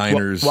 They're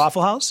diners.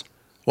 Waffle House?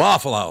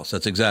 Waffle House.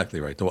 That's exactly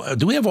right.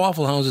 Do we have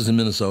Waffle Houses in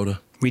Minnesota?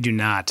 We do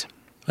not.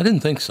 I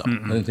didn't think so. I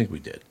didn't think we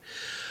did.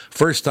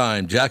 First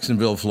time,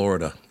 Jacksonville,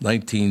 Florida,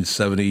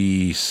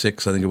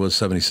 1976, I think it was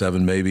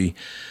 77 maybe.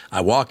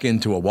 I walk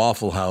into a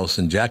Waffle House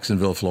in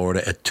Jacksonville,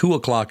 Florida at 2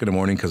 o'clock in the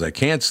morning because I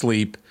can't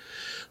sleep.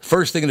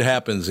 First thing that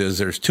happens is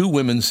there's 2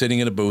 women sitting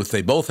in a booth.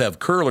 They both have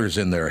curlers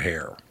in their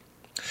hair.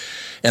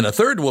 And a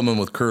third woman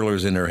with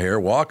curlers in her hair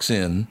walks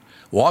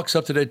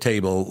up to their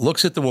table,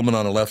 looks at the woman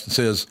on the left and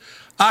says,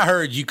 "I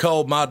heard you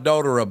called my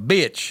daughter a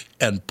bitch,"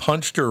 and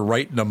punched her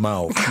right in the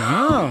mouth.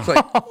 Oh. It's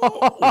like,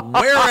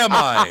 where am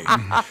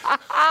I?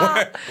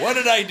 What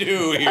did I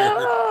do here?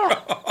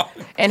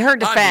 In her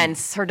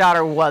defense, her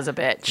daughter was a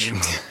bitch.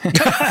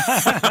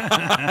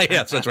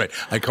 Yes, that's right.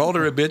 I called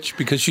her a bitch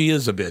because she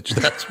is a bitch.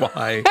 That's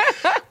why.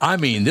 I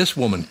mean, this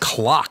woman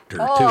clocked her,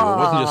 too. It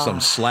wasn't just some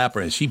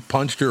slapper. And she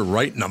punched her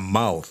right in the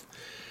mouth.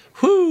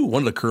 Whoo!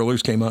 One of the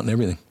curlers came out and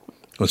everything.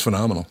 It was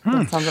phenomenal.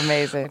 That sounds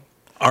amazing.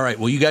 All right.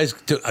 Well, you guys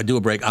do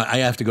a break. I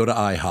have to go to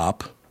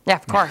IHOP. Yeah,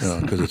 of course.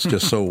 Because it's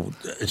just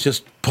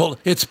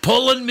it's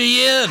pulling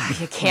me in.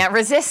 You can't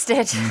resist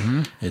it.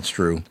 Mm-hmm. It's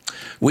true.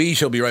 We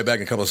shall be right back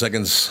in a couple of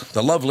seconds.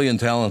 The lovely and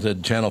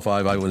talented Channel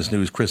 5 Eyewitness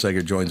News, Chris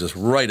Egert, joins us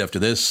right after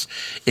this.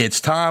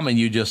 It's Tom, and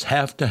you just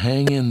have to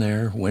hang in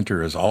there.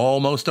 Winter is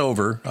almost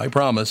over, I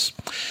promise.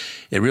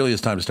 It really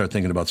is time to start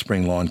thinking about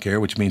spring lawn care,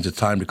 which means it's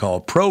time to call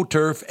Pro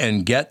Turf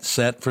and get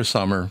set for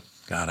summer.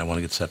 God, I want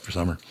to get set for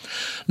summer.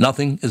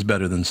 Nothing is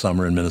better than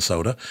summer in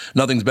Minnesota.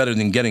 Nothing's better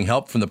than getting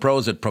help from the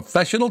pros at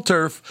Professional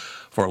Turf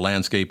for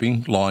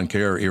landscaping, lawn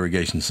care, or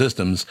irrigation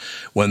systems.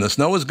 When the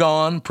snow is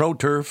gone, Pro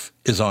Turf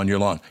is on your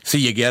lawn. See,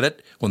 you get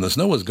it? When the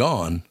snow is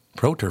gone,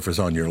 Pro Turf is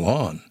on your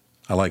lawn.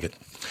 I like it.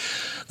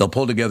 They'll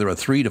pull together a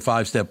 3 to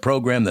 5 step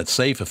program that's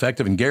safe,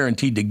 effective, and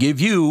guaranteed to give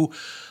you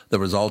the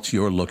results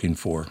you're looking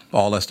for.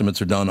 All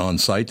estimates are done on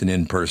site and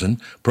in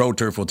person. Pro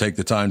Turf will take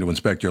the time to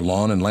inspect your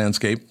lawn and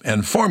landscape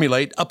and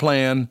formulate a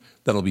plan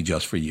that'll be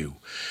just for you.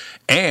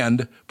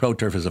 And Pro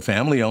Turf is a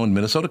family-owned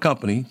Minnesota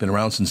company, been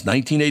around since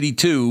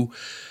 1982.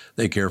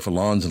 They care for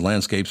lawns and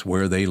landscapes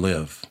where they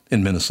live,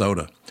 in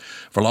Minnesota.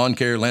 For lawn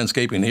care,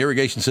 landscaping, and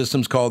irrigation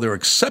systems, call their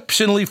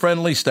exceptionally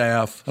friendly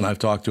staff, and I've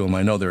talked to them,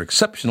 I know they're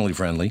exceptionally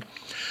friendly,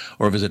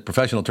 or visit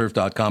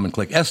professionalturf.com and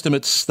click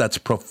estimates. That's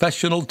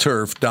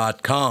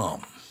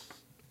professionalturf.com.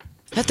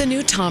 At the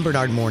new Tom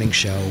Barnard Morning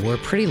Show, we're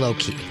pretty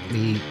low-key.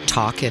 We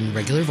talk in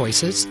regular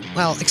voices.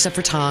 Well, except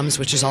for Tom's,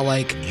 which is all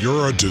like,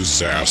 "You're a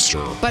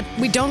disaster." But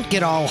we don't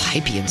get all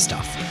hypey and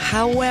stuff.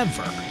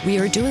 However, we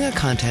are doing a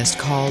contest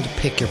called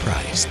Pick Your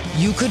Prize.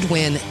 You could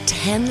win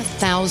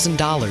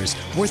 $10,000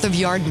 worth of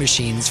yard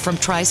machines from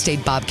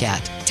Tri-State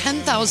Bobcat.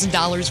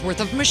 $10,000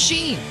 worth of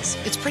machines.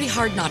 It's pretty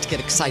hard not to get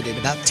excited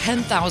about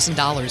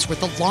 $10,000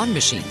 worth of lawn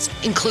machines,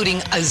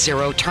 including a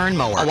zero-turn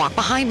mower, a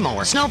walk-behind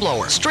mower, snow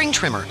blower, string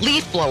trimmer,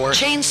 leaf blower,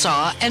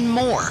 chainsaw, and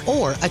more.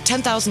 Or a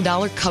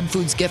 $10,000 Cub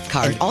Foods gift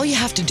card. And all you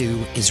have to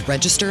do is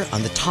register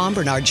on the Tom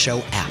Barnard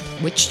Show app,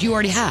 which you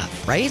already have,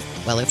 right?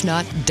 Well, if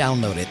not,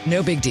 download it.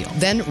 No big deal.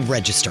 Then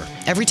register.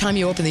 Every time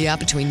you open the app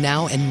between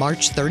now and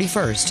March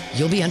 31st,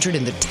 you'll be entered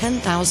in the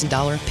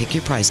 $10,000 Pick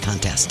Your Prize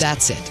contest.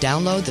 That's it.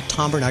 Download the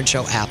Tom Barnard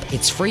Show app.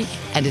 It's free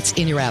and it's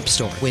in your app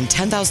store. Win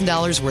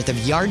 $10,000 worth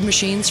of yard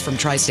machines from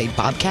Tri-State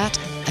Bobcat,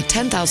 a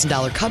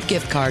 $10,000 Cub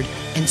gift card,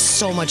 and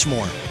so much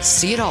more.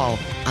 See it all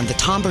on the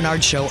Tom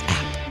Barnard Show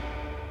app.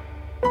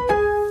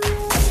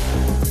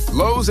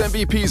 Lowe's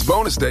MVP's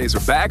bonus days are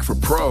back for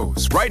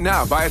pros. Right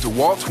now, buy a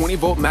DeWalt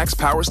 20-volt Max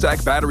Power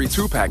Stack Battery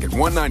 2-pack at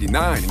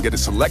 $199 and get a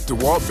select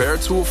DeWalt Bear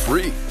tool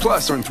free.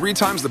 Plus, earn 3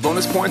 times the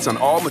bonus points on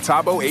all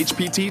Metabo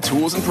HPT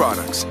tools and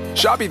products.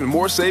 Shop even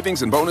more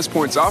savings and bonus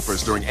points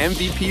offers during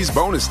MVP's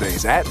bonus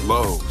days at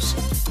Lowe's.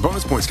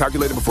 Bonus points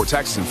calculated before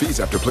taxes and fees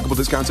after applicable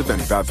discounts, if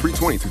any. Valid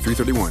 3/20 through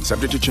 3/31.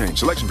 Subject to change.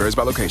 Selection varies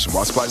by location.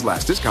 While supplies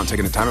last. Discount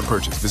taken at time of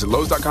purchase. Visit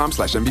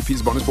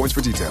Lowes.com/MVP's bonus points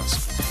for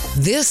details.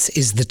 This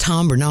is the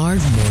Tom Barnard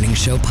Morning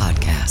Show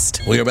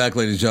podcast. We are back,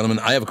 ladies and gentlemen.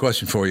 I have a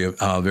question for you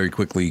very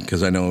quickly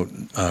because I know,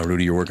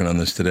 Rudy, you're working on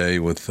this today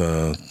with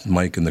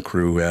Mike and the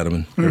crew, Adam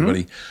and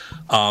everybody.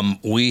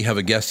 We have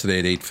a guest today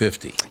at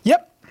 8:50.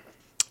 Yep.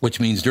 Which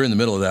means during the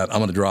middle of that, I'm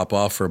going to drop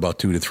off for about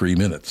 2 to 3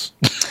 minutes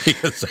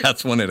because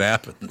that's when it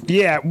happened.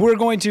 Yeah, we're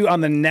going to,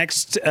 on the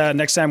next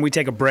time we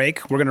take a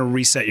break, we're going to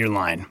reset your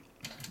line.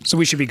 So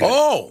we should be good.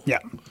 Oh! Yeah.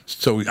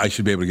 So I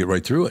should be able to get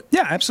right through it.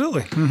 Yeah,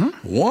 absolutely.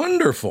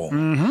 Wonderful.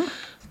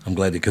 I'm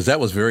glad because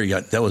that was very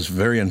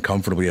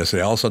uncomfortable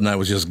yesterday. All of a sudden, I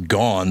was just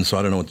gone, so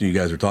I don't know what you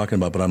guys are talking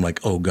about, but I'm like,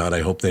 oh, God,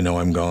 I hope they know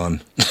I'm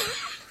gone.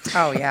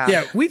 Oh, yeah.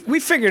 Yeah, we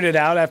figured it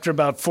out after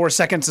about 4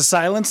 seconds of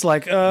silence.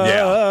 Like,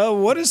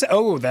 what is?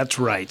 Oh, that's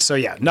right. So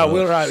yeah, no,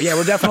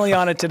 we're definitely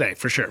on it today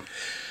for sure.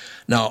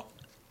 Now,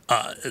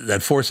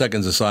 that 4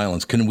 seconds of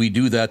silence. Can we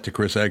do that to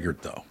Chris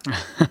Egert though?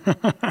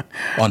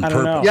 On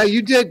purpose? know. Yeah,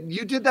 you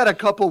did that a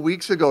couple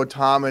weeks ago,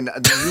 Tom, and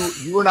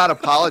you were not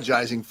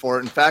apologizing for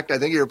it. In fact, I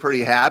think you were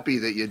pretty happy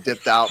that you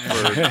dipped out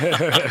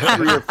for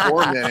 3 or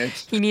 4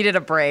 minutes. He needed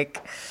a break.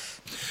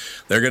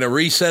 They're going to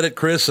reset it,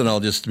 Chris, and I'll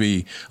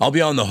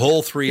be on the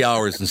whole 3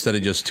 hours instead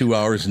of just 2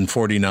 hours and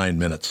 49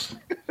 minutes.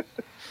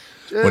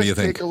 What do you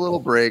think? Take a little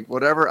break,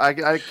 whatever.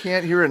 I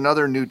can't hear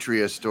another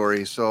Nutria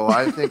story, so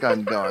I think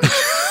I'm done.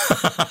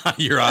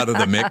 You're out of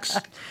the mix.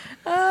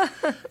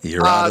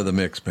 You're out of the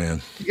mix,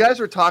 man. You guys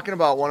were talking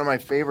about one of my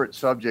favorite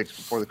subjects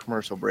before the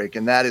commercial break,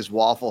 and that is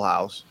Waffle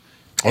House.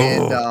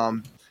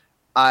 And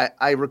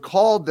I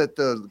recalled that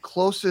the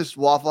closest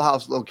Waffle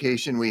House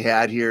location we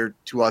had here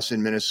to us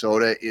in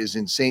Minnesota is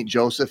in St.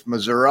 Joseph,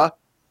 Missouri,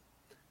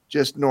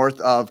 just north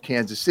of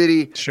Kansas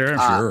City.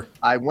 Sure.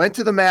 I went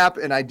to the map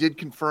and I did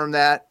confirm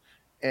that,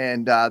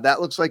 and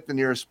that looks like the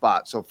nearest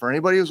spot. So for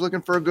anybody who's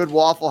looking for a good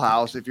Waffle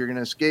House, if you're going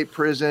to escape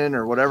prison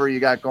or whatever you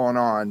got going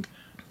on,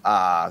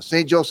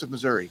 St. Joseph,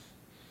 Missouri.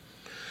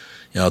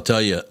 Yeah, I'll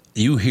tell you,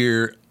 you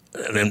hear.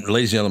 And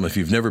ladies and gentlemen, if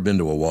you've never been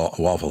to a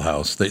Waffle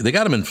House, they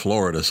got them in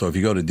Florida. So if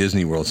you go to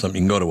Disney World, you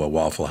can go to a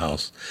Waffle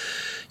House.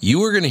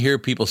 You are going to hear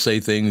people say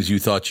things you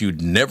thought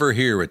you'd never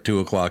hear at 2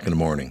 o'clock in the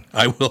morning.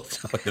 I will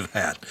tell you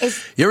that.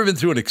 You ever been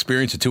through an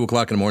experience at 2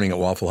 o'clock in the morning at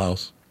Waffle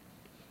House?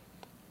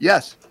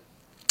 Yes.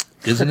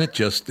 Isn't it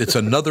just, it's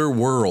another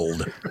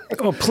world.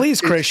 Oh,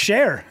 please, Chris,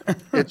 share.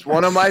 It's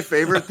one of my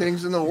favorite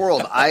things in the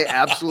world. I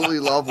absolutely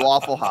love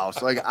Waffle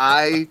House.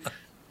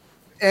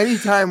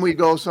 Anytime we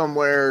go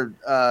somewhere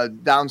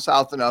down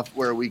south enough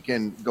where we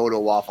can go to a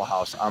Waffle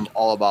House, I'm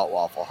all about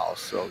Waffle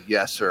House. So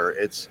yes, sir.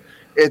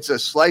 It's a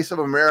slice of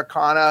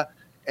Americana,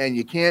 and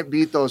you can't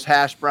beat those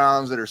hash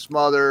browns that are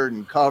smothered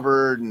and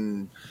covered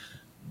and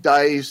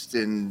diced,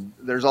 and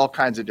there's all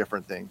kinds of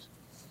different things.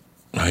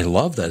 I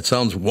love that. It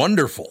sounds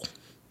wonderful.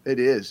 It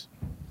is.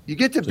 You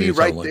get to be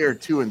right there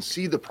too and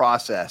see the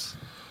process.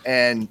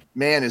 And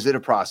man, is it a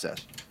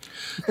process.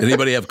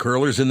 Anybody have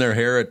curlers in their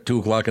hair at 2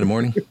 o'clock in the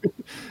morning?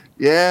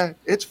 Yeah,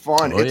 it's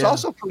fun. It's yeah.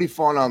 also pretty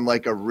fun on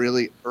like a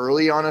really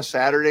early on a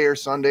Saturday or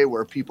Sunday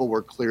where people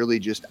were clearly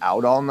just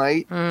out all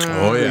night.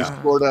 Oh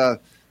yeah.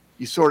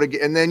 You sort of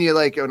get, and then you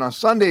like on a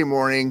Sunday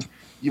morning,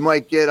 you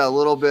might get a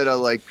little bit of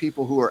like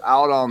people who are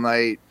out all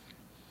night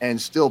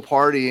and still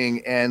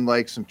partying, and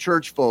like some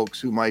church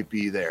folks who might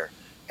be there.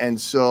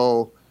 And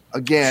so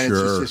again, It's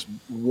just this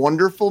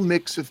wonderful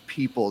mix of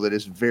people that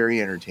is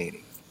very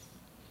entertaining.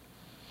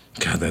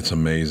 God, that's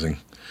amazing.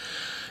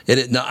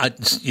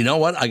 You know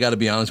what? I got to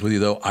be honest with you,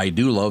 though. I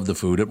do love the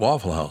food at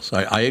Waffle House.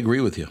 I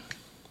agree with you.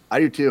 I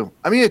do too.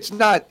 I mean, it's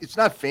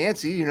not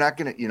fancy. You're not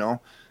gonna,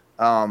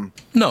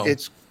 no.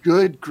 It's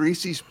good,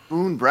 greasy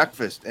spoon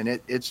breakfast, and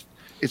it's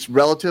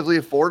relatively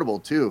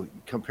affordable too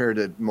compared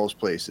to most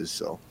places.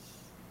 So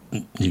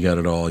you got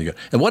it all.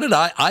 And what did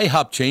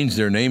IHOP change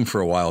their name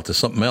for a while to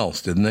something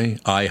else, didn't they?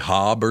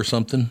 IHOB or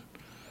something.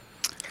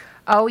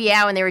 Oh,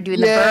 yeah, when they were doing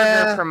the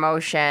burger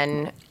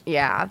promotion.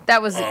 Yeah,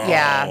 that was,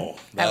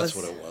 That's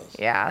what it was.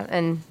 Yeah,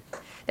 and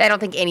I don't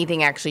think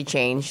anything actually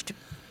changed,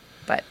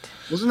 but.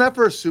 Wasn't that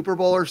for a Super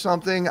Bowl or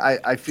something?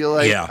 I feel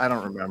like, Yeah. I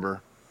don't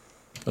remember.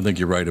 I think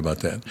you're right about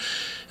that. And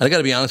I got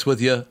to be honest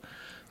with you.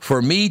 For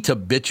me to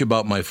bitch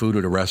about my food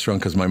at a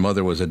restaurant, because my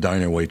mother was a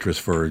diner waitress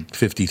for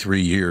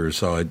 53 years,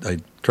 so I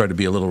tried to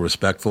be a little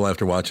respectful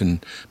after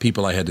watching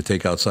people I had to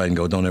take outside and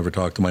go, don't ever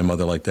talk to my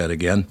mother like that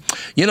again.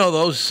 You know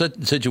those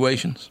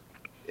situations?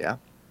 Yeah.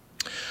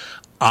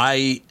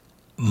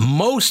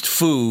 Most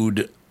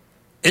food,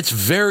 it's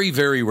very,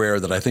 very rare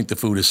that I think the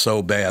food is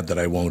so bad that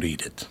I won't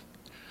eat it.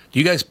 Do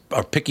you guys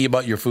are picky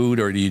about your food,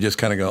 or do you just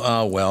kind of go,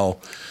 oh,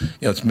 well,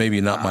 it's maybe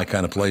not my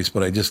kind of place,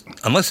 but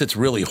unless it's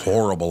really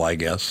horrible, I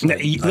guess, I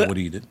would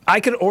eat it.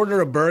 I could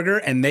order a burger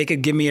and they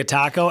could give me a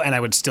taco and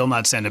I would still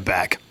not send it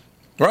back.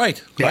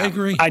 Right. Yeah, I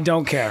agree. I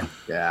don't care.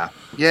 Yeah.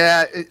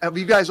 Yeah. Have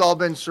you guys all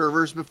been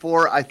servers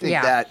before? I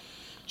think that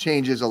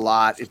changes a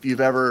lot. If you've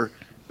ever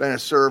been a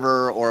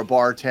server or a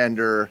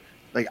bartender,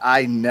 like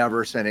I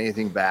never send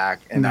anything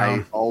back, and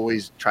I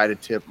always try to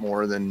tip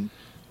more than,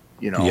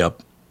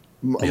 Yep.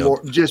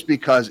 More, just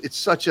because it's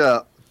such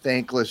a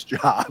thankless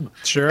job.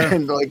 Sure.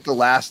 And like the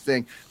last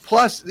thing.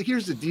 Plus,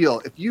 here's the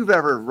deal: if you've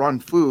ever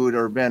run food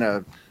or been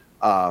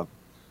a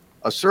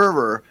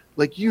server,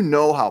 like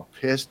how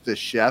pissed the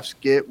chefs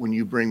get when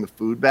you bring the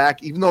food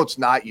back, even though it's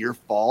not your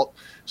fault.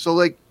 So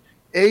like,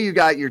 you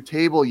got your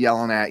table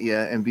yelling at you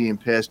and being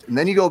pissed, and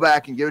then you go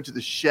back and give it to the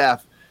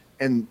chef.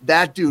 And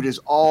that dude is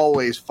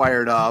always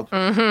fired up.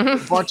 A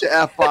bunch of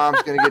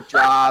F-bombs going to get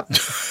dropped.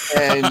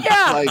 And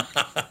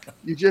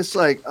you're just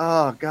like,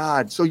 oh,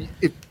 God. So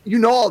if you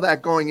know all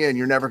that going in,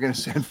 you're never going to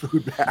send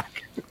food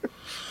back.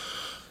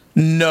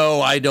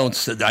 No, I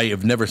don't. I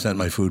have never sent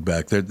my food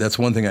back. That's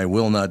one thing I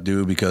will not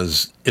do,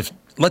 because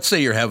let's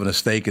say you're having a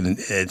steak and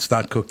it's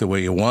not cooked the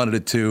way you wanted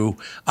it to,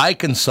 I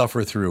can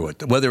suffer through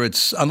it.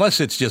 Unless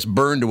it's just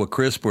burned to a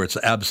crisp where it's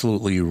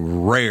absolutely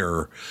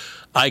rare,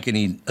 I can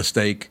eat a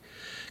steak.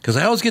 Because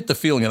I always get the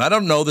feeling, and I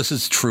don't know this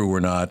is true or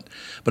not,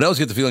 but I always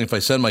get the feeling if I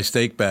send my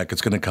steak back,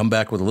 it's going to come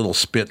back with a little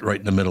spit right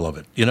in the middle of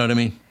it. You know what I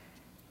mean?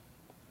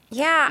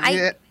 Yeah,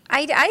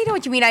 I know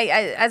what you mean. I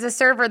as a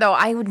server, though,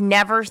 I would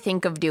never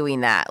think of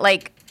doing that.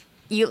 Like,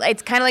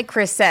 it's kind of like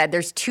Chris said,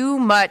 there's too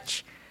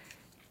much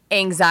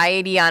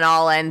anxiety on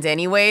all ends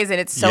anyways, and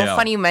it's so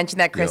funny you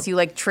mentioned that, Chris.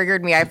 You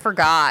triggered me. I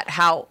forgot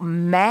how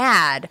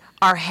mad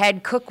our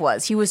head cook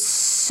was. He was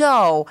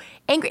so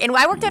angry. And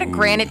I worked at a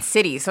Granite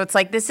City, so it's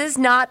like, this is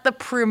not the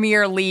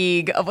Premier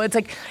League of, it's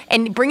like,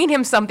 and bringing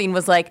him something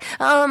was like,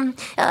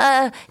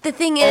 the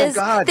thing is,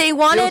 they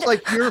wanted, it was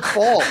like your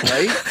fault,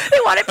 right? They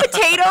wanted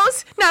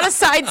potatoes, not a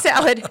side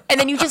salad. And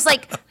then you just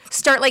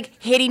start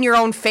hitting your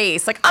own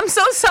face. Like, I'm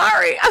so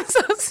sorry.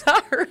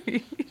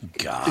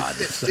 God.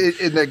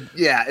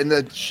 And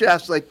the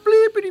chef's like,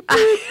 bleepity,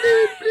 bleep,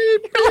 bleep,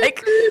 bleep, you're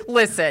like,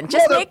 listen,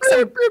 just make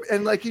some.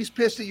 And he's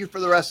pissed at you for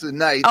the rest of the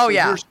night. Oh, so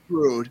yeah. You're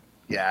screwed.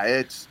 Yeah,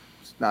 it's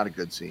not a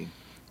good scene.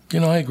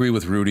 I agree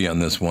with Rudy on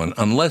this one.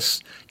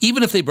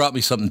 Even if they brought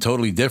me something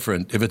totally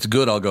different, if it's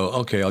good, I'll go,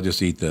 okay, I'll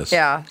just eat this.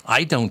 Yeah.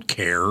 I don't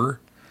care.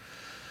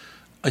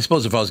 I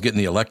suppose if I was getting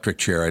the electric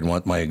chair, I'd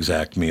want my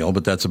exact meal,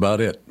 but that's about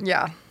it.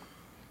 Yeah.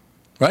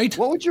 Right?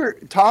 What would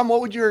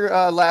your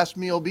last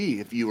meal be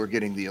if you were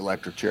getting the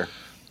electric chair?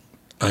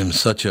 I'm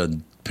such a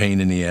pain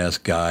in the ass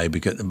guy,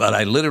 but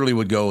I literally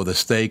would go with a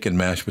steak and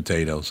mashed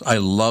potatoes. I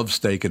love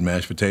steak and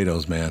mashed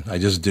potatoes, man. I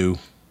just do.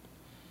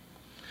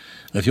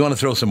 If you want to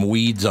throw some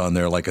weeds on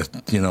there, like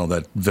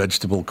that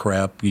vegetable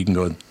crap, you can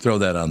go throw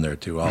that on there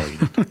too. I'll eat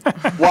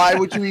it. Why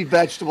would you eat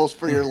vegetables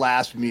for your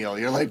last meal?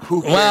 You're like,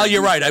 who cares? Well,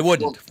 you're right. I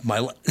wouldn't.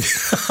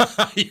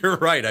 You're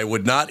right. I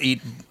would not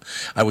eat.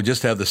 I would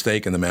just have the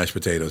steak and the mashed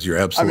potatoes. You're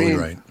absolutely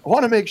right. I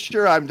want to make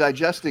sure I'm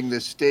digesting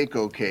this steak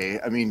okay.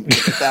 I mean,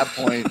 at that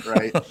point,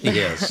 right?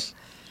 Yes.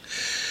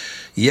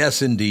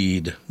 Yes,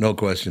 indeed. No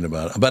question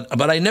about it.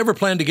 But I never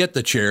planned to get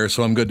the chair,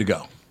 so I'm good to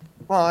go.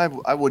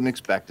 Well, I wouldn't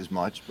expect as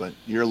much, but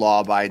you're a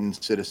law-abiding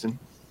citizen.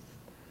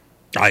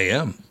 I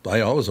am.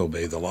 I always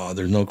obey the law.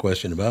 There's no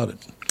question about it.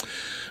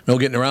 No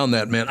getting around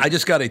that, man. I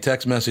just got a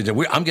text message.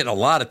 I'm getting a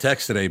lot of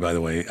text today, by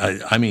the way.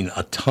 I mean,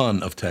 a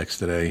ton of text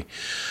today.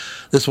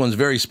 This one's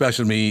very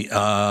special to me.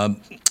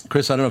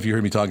 Chris, I don't know if you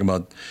heard me talking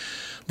about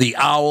the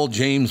Owl,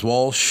 James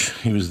Walsh.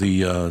 He was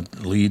the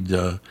lead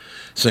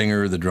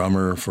singer, the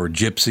drummer for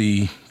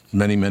Gypsy,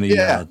 many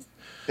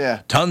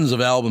tons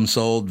of albums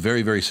sold,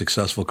 very, very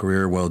successful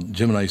career. Well,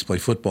 Jim and I used to play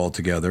football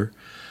together,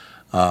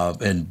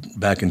 and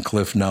back in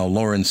Cliff, now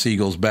Lauren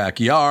Siegel's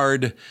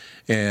backyard,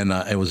 and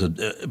it was a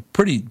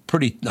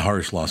pretty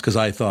harsh loss, because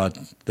I thought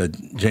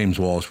that James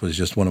Walsh was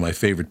just one of my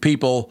favorite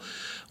people.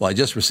 Well, I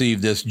just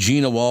received this,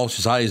 Gina Walsh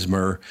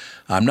Zeismer.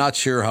 I'm not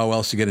sure how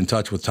else to get in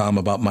touch with Tom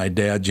about my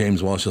dad,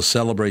 James Walsh's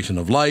celebration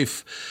of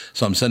life,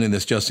 so I'm sending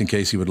this just in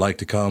case he would like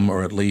to come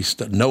or at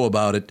least know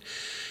about it.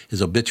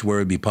 His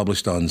obituary will be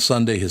published on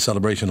Sunday. His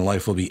celebration of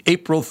life will be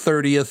April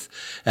 30th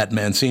at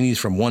Mancini's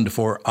from 1 to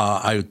 4.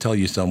 I would tell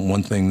you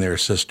one thing there,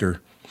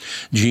 sister.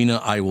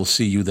 Gina, I will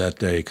see you that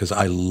day because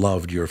I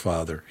loved your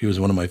father. He was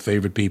one of my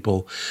favorite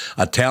people,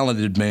 a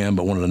talented man,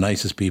 but one of the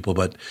nicest people.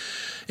 But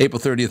April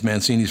 30th,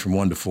 Mancini's from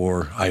 1 to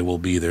 4. I will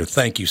be there.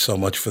 Thank you so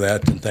much for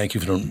that. And thank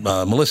you, for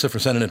Melissa, for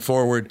sending it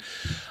forward.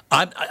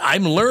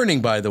 I'm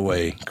learning, by the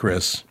way,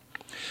 Chris,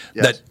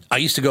 that I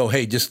used to go,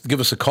 hey, just give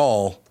us a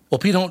call. Well,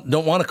 people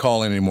don't want to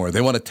call anymore.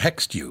 They want to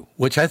text you,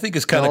 which I think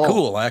is kind of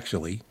cool,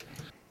 actually.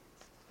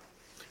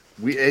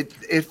 It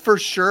for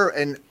sure.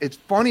 And it's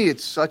funny.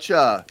 It's such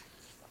a...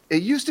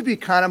 It used to be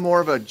kind of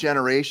more of a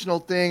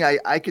generational thing.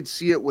 I could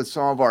see it with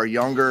some of our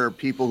younger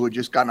people who had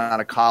just gotten out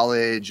of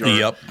college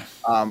or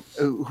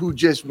who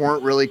just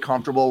weren't really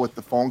comfortable with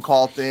the phone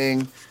call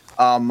thing.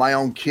 My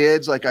own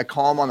kids, like I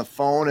call them on the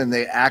phone and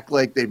they act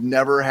like they've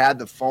never had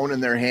the phone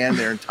in their hand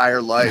their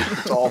entire life.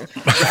 It's all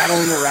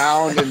rattling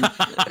around and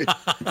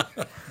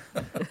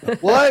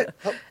what?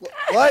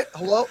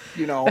 Hello?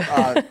 You know,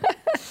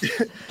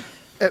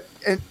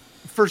 and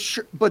for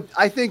sure, but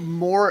I think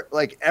more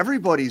like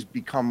everybody's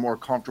become more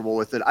comfortable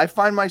with it. I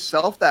find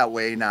myself that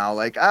way now.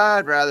 Like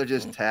I'd rather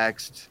just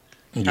text,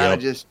 kind of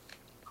just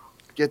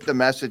get the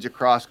message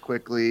across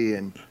quickly.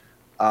 And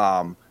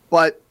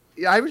but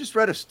I just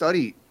read a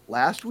study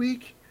last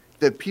week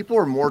that people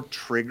are more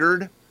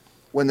triggered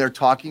when they're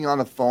talking on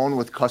the phone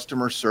with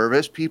customer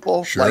service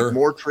people, like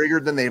more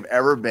triggered than they've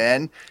ever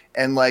been.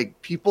 And like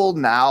people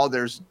now,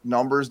 there's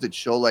numbers that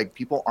show like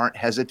people aren't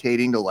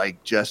hesitating to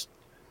like just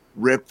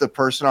rip the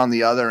person on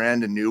the other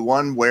end a new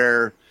one,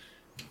 where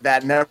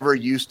that never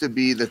used to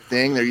be the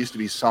thing. There used to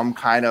be some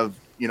kind of,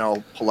 you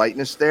know,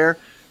 politeness there.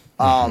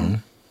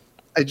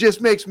 It just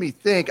makes me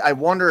think, I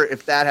wonder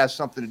if that has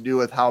something to do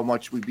with how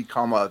much we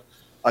become a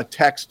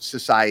text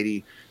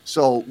society.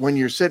 So when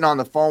you're sitting on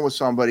the phone with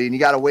somebody and you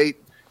got to wait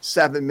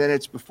 7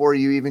 minutes before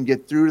you even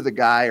get through to the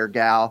guy or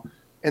gal,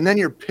 and then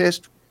you're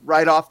pissed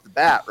right off the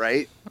bat,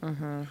 right?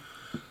 But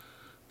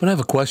I have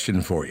a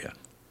question for you.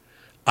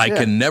 I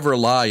can never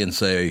lie and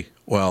say,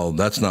 well,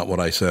 that's not what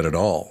I said at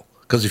all.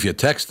 Because if you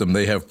text them,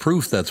 they have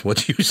proof that's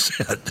what you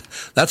said.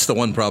 That's the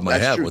one problem I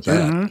have with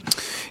that.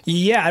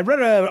 Yeah, I read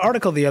an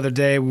article the other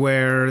day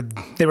where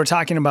they were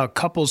talking about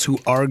couples who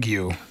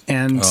argue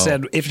and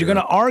said, if you're going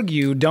to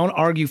argue, don't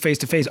argue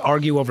face-to-face,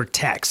 argue over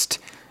text.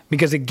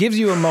 Because it gives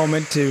you a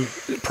moment to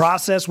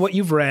process what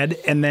you've read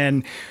and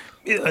then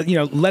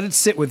let it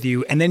sit with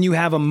you, and then you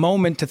have a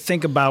moment to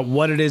think about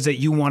what it is that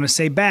you want to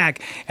say back.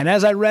 And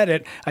as I read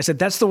it, I said,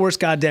 that's the worst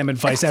goddamn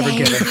advice ever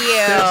given.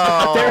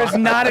 There is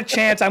not a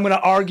chance I'm going to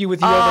argue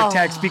with you over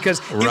text,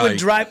 because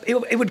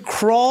it would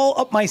crawl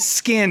up my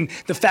skin,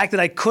 the fact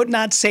that I could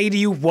not say to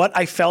you what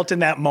I felt in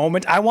that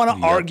moment. I want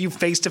to argue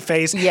face to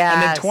face, and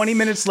then 20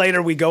 minutes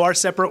later we go our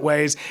separate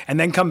ways, and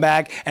then come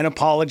back and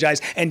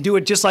apologize and do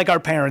it just like our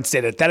parents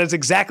did it. That is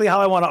exactly how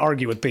I want to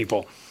argue with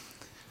people.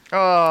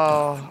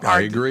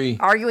 I agree.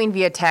 Arguing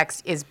via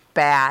text is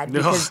bad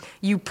because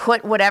you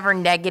put whatever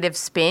negative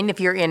spin. If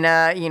you're in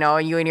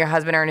you and your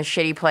husband are in a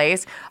shitty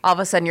place, all of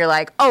a sudden you're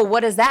like, oh, what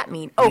does that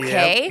mean?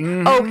 Okay,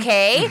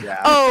 okay,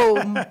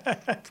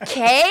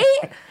 okay.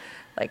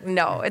 Like,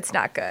 no, it's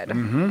not good.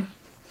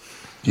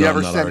 You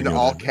ever send an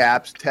all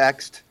caps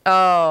text?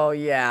 Oh,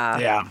 yeah.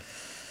 Yeah.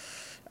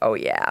 Oh,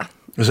 yeah.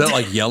 Is that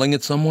like yelling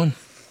at someone?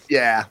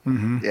 Yeah.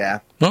 Yeah.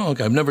 Oh,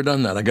 okay. I've never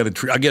done that. I got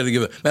to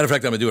give it. Matter of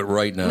fact, I'm going to do it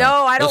right now. No,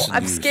 I don't.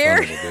 I'm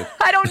scared.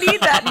 I don't need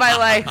that in my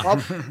life.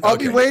 I'll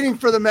be waiting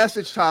for the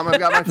message, Tom. I've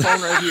got my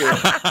phone right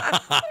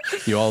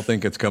here. You all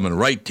think it's coming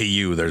right to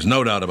you. There's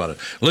no doubt about it.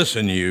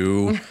 Listen,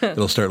 you.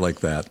 It'll start like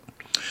that.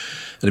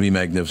 It'll be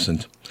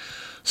magnificent.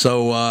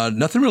 So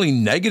nothing really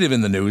negative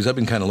in the news. I've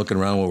been kind of looking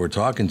around while we're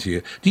talking to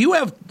you. Do you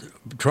have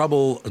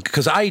trouble?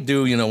 Because I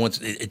do,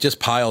 once it just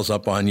piles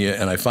up on you.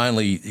 And I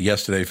finally,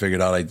 yesterday, figured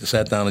out, I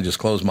sat down and just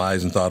closed my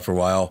eyes and thought for a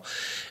while.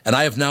 And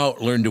I have now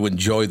learned to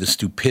enjoy the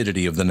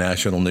stupidity of the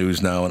national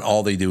news now. And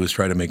all they do is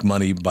try to make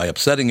money by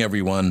upsetting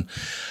everyone.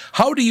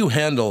 How do you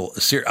handle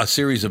a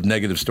series of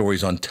negative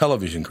stories on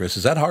television, Chris?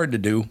 Is that hard to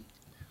do?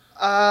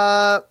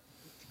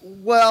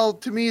 Well,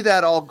 to me,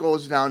 that all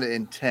goes down to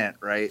intent,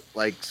 right?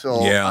 Like,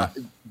 so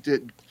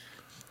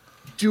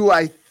do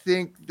I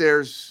think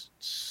there's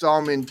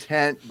some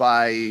intent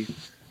by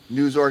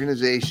news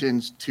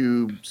organizations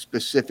to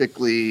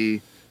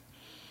specifically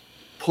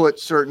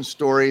put certain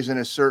stories in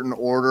a certain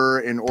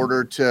order in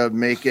order to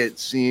make it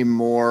seem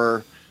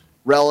more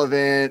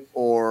relevant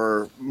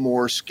or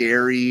more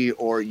scary?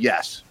 Or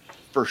yes,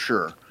 for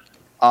sure.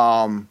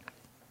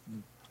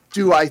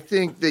 Do I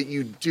think that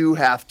you do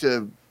have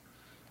to?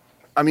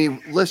 I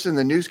mean, listen,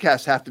 the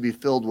newscasts have to be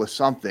filled with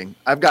something.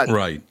 I've got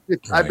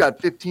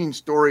 15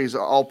 stories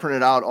all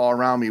printed out all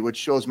around me, which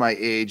shows my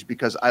age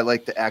because I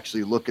like to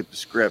actually look at the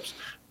scripts.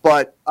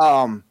 But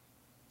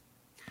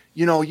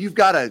we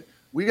got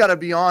to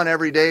be on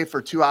every day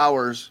for 2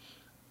 hours.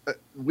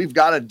 We've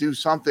got to do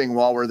something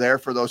while we're there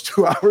for those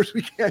 2 hours.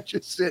 We can't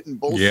just sit and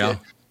bullshit. Yeah.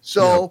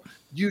 So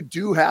you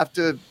do have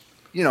to,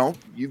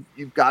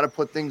 you've got to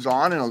put things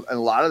on, and a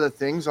lot of the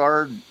things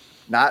are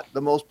not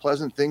the most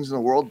pleasant things in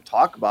the world to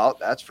talk about,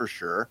 that's for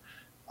sure.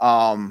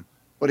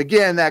 But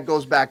again, that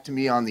goes back to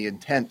me on the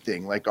intent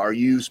thing. Like, are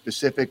you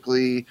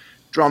specifically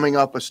drumming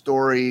up a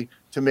story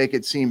to make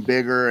it seem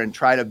bigger and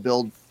try to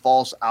build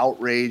false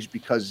outrage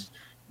because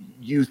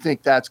you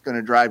think that's going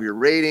to drive your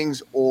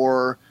ratings?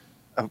 Or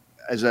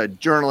as a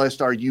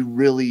journalist, are you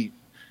really,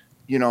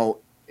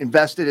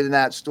 invested in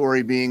that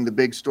story being the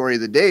big story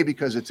of the day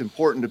because it's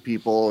important to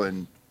people?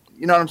 And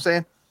you know what I'm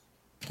saying?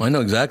 I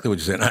know exactly what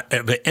you're saying.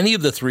 Have any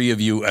of the three of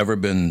you ever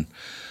been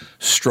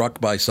struck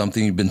by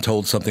something, you've been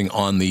told something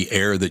on the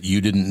air that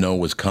you didn't know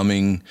was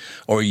coming?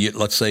 Or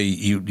let's say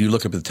you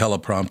look up at the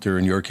teleprompter,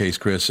 in your case,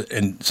 Chris,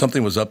 and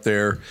something was up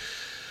there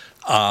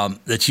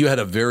that you had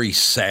a very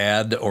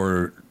sad,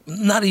 or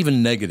not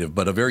even negative,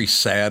 but a very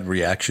sad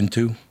reaction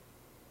to?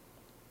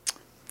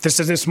 This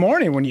is this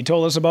morning when you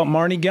told us about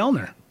Marnie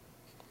Gellner.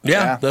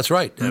 Yeah, that's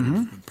right.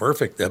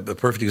 Perfect. A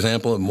perfect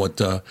example of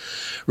what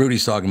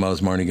Rudy's talking about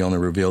is Marnie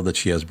Gellner revealed that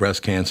she has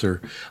breast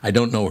cancer. I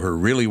don't know her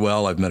really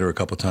well. I've met her a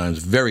couple of times.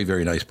 Very,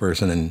 very nice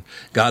person, and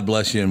God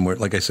bless you. And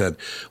like I said,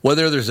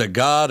 whether there's a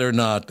God or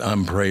not,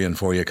 I'm praying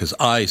for you, because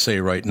I say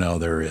right now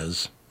there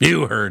is.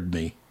 You heard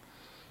me.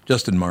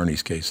 Just in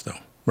Marnie's case, though,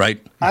 right?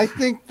 I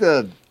think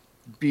the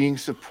being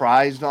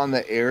surprised on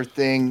the air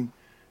thing,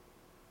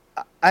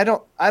 I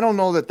don't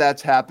know that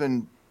that's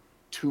happened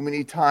too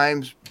many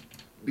times.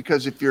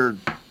 Because if you're,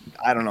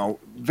 I don't know,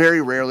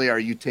 very rarely are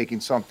you taking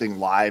something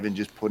live and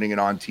just putting it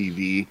on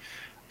TV.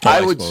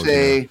 I would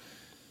say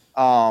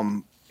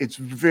it's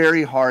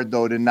very hard,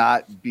 though, to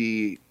not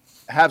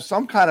have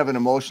some kind of an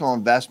emotional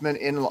investment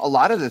in a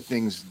lot of the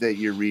things that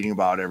you're reading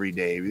about every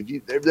day.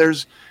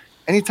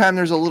 Anytime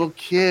there's a little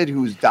kid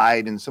who's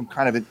died in some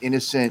kind of an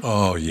innocent,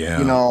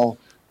 some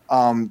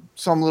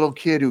little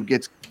kid who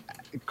gets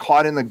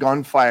caught in the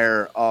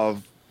gunfire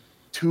of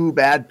two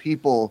bad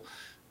people,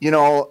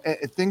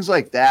 things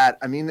like that.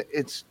 I mean,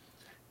 it's,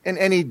 and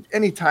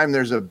any time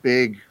there's a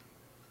big,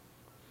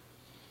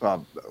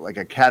 like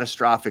a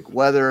catastrophic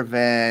weather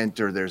event,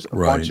 or there's a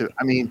bunch of,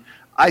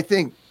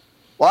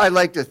 I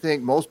like to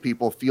think most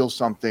people feel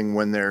something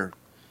when they're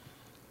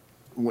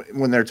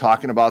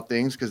talking about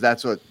things, because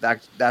that's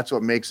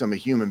what makes them a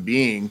human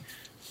being.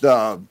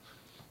 To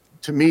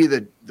me,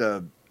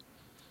 the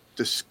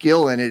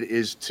skill in it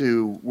is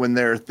to, when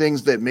there are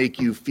things that make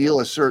you feel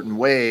a certain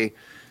way,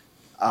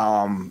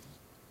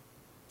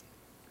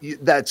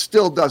 that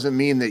still doesn't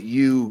mean that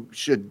you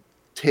should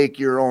take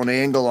your own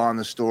angle on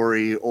the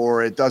story,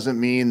 or it doesn't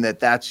mean that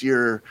that's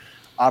your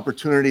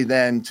opportunity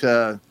then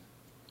to,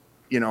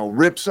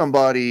 rip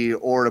somebody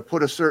or to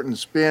put a certain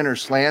spin or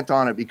slant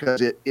on it because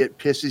it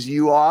pisses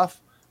you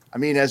off. I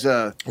mean, as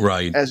a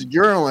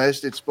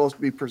journalist, it's supposed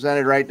to be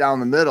presented right down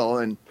the middle.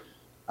 And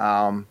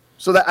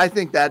so that, I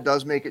think that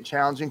does make it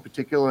challenging,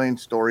 particularly in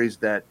stories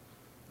that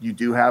you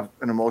do have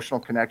an emotional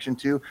connection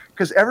to,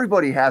 because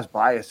everybody has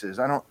biases.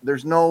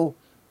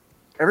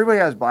 Everybody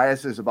has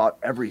biases about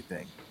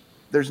everything.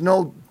 There's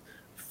no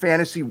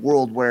fantasy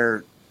world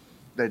where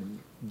the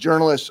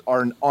journalists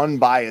are an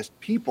unbiased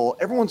people.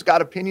 Everyone's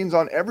got opinions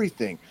on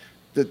everything.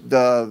 But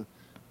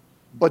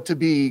to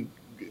be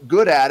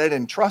good at it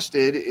and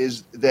trusted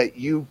is that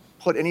you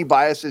put any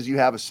biases you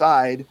have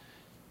aside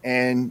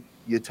and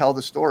you tell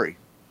the story.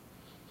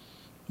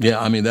 Yeah,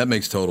 I mean, that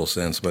makes total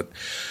sense. But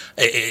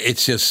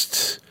it's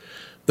just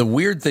the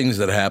weird things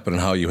that happen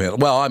and how you handle.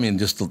 Well, I mean,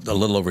 just a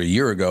little over a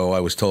year ago, I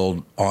was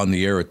told on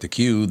the air at the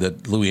Q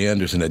that Louis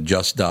Anderson had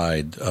just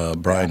died.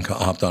 Brian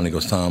hopped on and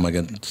goes, "Tom, I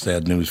got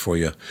sad news for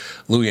you.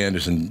 Louis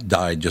Anderson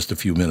died just a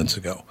few minutes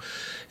ago."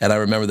 And I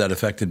remember that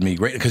affected me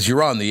greatly, because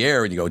you're on the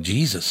air and you go,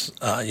 Jesus,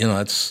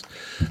 that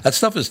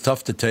stuff is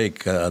tough to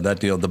take, that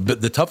deal.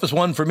 The toughest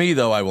one for me,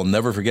 though, I will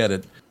never forget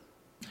it.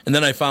 And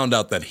then I found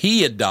out that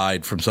he had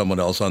died from someone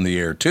else on the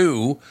air,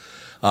 too,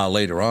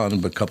 later on,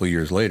 but a couple of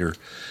years later.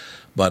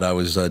 But I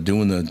was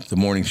doing the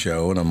morning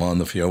show, and I'm on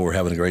the show. We're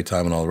having a great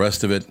time and all the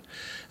rest of it.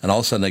 And all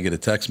of a sudden, I get a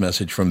text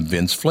message from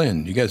Vince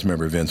Flynn. You guys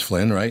remember Vince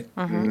Flynn, right?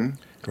 Mm-hmm.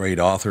 Great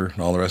author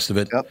and all the rest of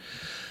it. Yep.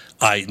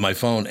 My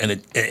phone,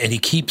 and he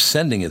keeps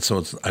sending it.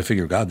 So I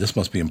figure, God, this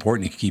must be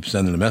important. He keeps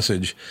sending a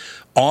message.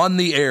 On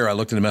the air, I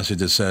looked at a message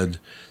that said,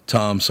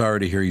 "Tom,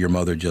 sorry to hear your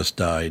mother just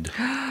died."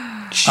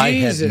 I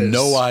had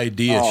no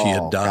idea she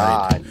had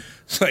died. God.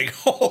 It's like,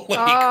 holy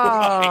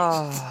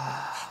Christ.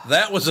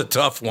 That was a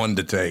tough one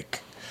to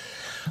take.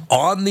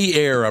 On the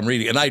air, I'm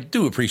reading, and I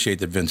do appreciate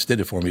that Vince did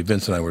it for me.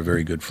 Vince and I were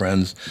very good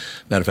friends.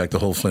 Matter of fact, the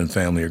whole Flynn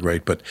family are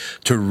great. But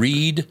to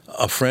read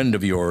a friend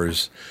of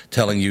yours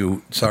telling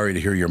you, sorry to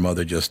hear your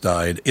mother just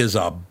died, is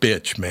a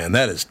bitch, man.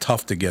 That is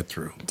tough to get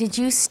through. Did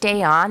you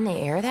stay on the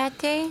air that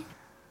day?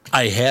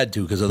 I had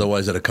to, because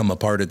otherwise it would come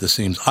apart at the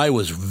seams. I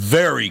was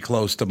very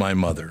close to my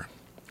mother.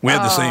 We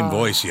had the same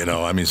voice,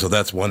 I mean, so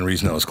that's one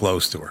reason I was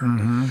close to her.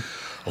 Mm-hmm.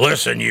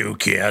 Listen, you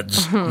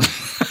kids.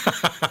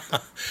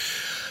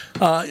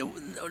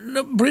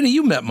 Brittany,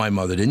 you met my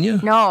mother, didn't you?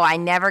 No, I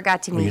never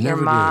got to meet your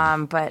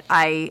mom, but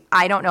I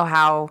don't know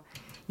how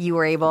you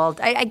were able.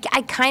 I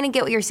kind of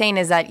get what you're saying,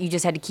 is that you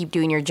just had to keep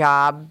doing your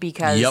job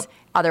because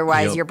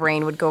otherwise your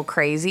brain would go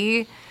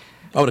crazy.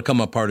 I would have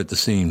come apart at the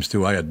seams,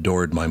 too. I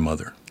adored my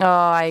mother.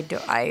 Oh,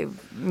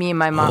 me and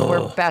my mom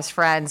were best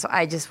friends.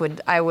 I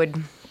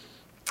would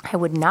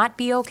not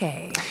be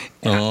okay.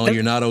 Oh,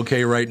 you're not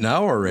okay right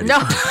now already? No.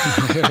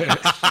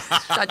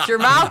 Shut your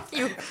mouth,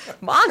 you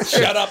monster.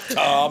 Shut up,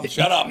 Tom.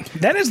 Shut up.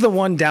 That is the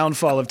one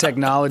downfall of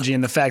technology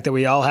and the fact that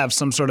we all have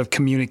some sort of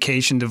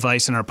communication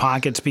device in our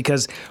pockets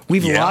because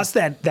we've lost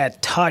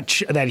that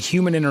touch, that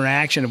human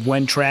interaction of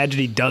when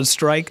tragedy does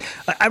strike.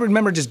 I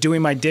remember just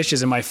doing my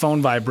dishes and my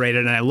phone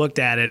vibrated and I looked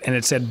at it and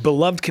it said,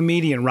 beloved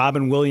comedian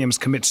Robin Williams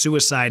commits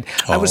suicide.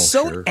 I was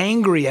so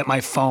angry at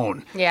my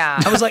phone.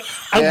 Yeah. I was like,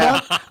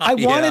 I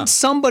wanted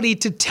somebody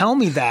to tell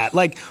me that.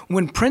 Like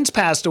when Prince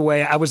passed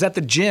away, I was at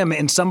the gym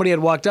and somebody had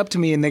walked up to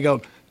me and they go,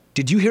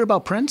 did you hear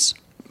about Prince?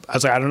 I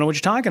was like, I don't know what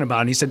you're talking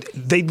about. And he said,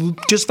 they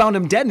just found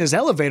him dead in his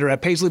elevator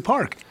at Paisley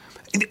Park.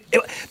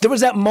 There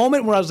was that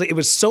moment where I was like, it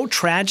was so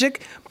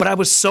tragic, but I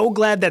was so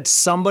glad that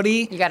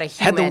somebody you got a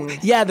human.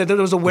 that there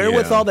was a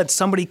wherewithal that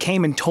somebody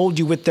came and told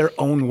you with their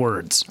own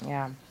words.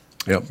 Yeah.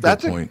 Yep,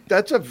 That's good point.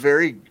 That's a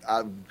very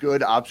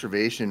good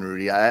observation,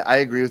 Rudy. I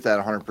agree with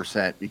that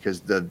 100%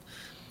 because the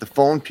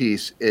phone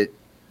piece,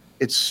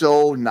 it's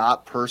so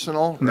not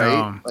personal,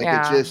 right? Like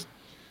it just,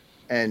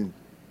 and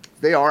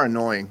they are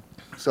annoying.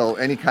 So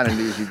any kind of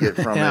news you get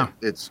from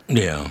it,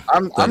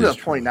 I'm to the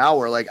point now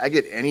where like I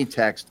get any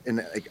text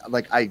and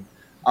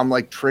I'm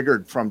like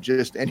triggered from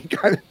just any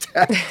kind of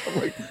text. I'm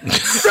like,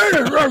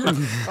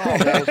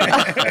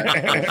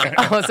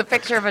 oh, it's a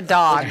picture of a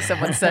dog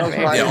someone sent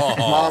me. My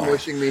mom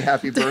wishing me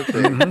happy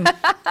birthday.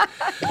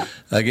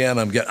 Again,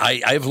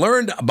 I've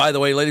learned, by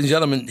the way, ladies and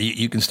gentlemen,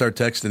 you can start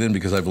texting in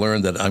because I've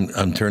learned that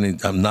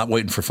I'm not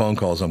waiting for phone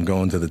calls. I'm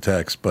going to the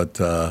text. But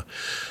a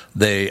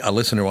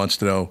listener wants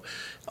to know,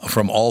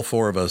 from all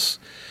four of us,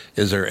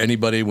 is there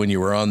anybody when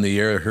you were on the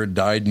air who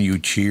died and you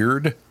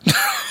cheered?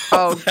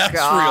 Oh, That's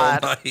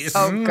God. real nice.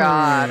 Oh,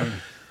 God.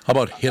 How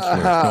about Hitler?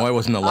 No, I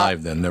wasn't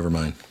alive then. Never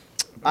mind.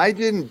 I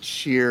didn't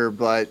cheer,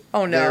 but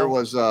there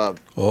was a...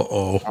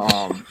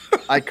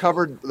 I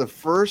covered the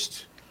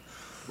first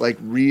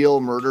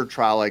real murder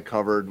trial I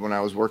covered when I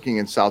was working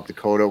in South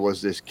Dakota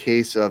was this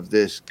case of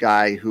this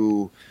guy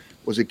who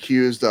was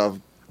accused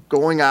of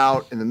going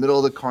out in the middle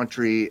of the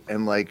country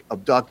and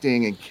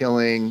abducting and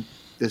killing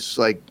this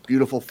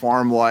beautiful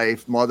farm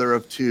wife, mother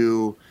of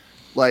two,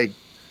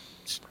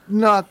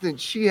 nothing.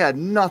 She had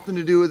nothing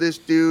to do with this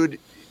dude.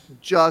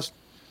 Just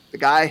the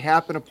guy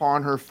happened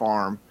upon her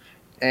farm.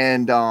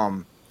 And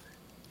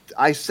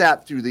I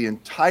sat through the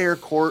entire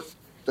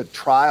the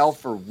trial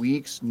for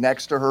weeks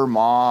next to her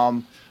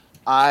mom.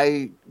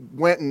 I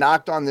went and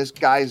knocked on this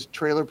guy's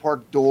trailer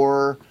park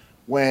door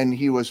when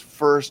he was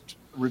first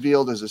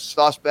revealed as a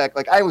suspect.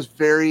 I was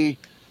very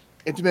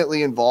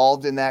intimately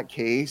involved in that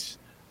case.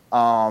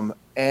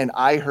 And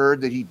I heard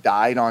that he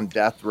died on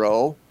death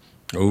row.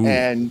 Ooh.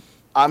 And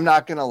I'm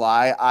not going to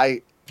lie.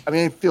 I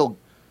feel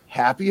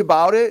happy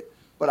about it,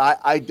 but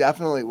I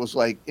definitely was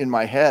in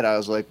my head, I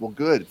was like, well,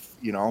 good,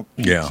 piece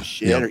of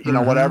shit,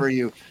 or, whatever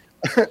you,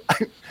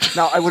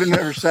 now I would have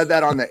never said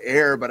that on the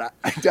air, but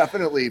I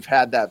definitely have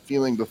had that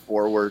feeling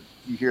before where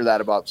you hear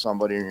that about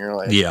somebody and you're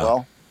like,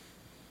 well,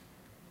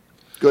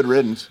 good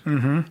riddance.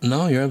 Mm-hmm.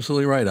 No, you're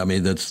absolutely right. I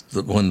mean, that's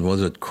the one,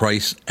 was it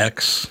Christ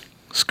X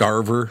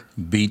Scarver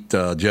beat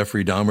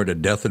Jeffrey Dahmer to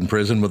death in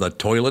prison with a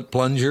toilet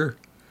plunger?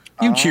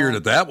 You cheered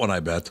at that one, I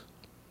bet.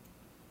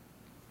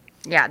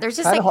 Yeah, there's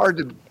just kind of hard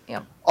to.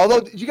 Yeah.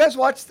 Although, did you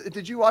watch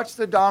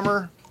the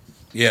Dahmer?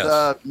 Yes.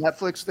 The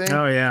Netflix thing.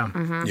 Oh yeah.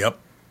 Mm-hmm. Yep.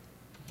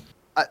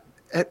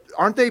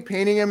 Aren't they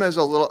painting him as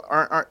a little?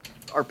 Are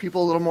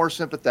people a little more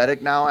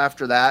sympathetic now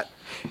after that?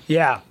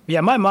 Yeah.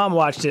 My mom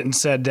watched it and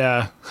said,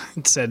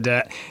 it's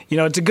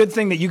a good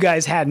thing that you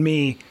guys had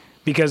me.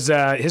 Because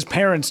it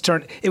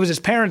was his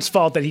parents'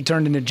 fault that he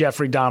turned into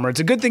Jeffrey Dahmer. It's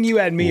a good thing you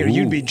had me or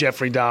you'd be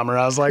Jeffrey Dahmer.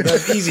 I was like,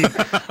 that's easy.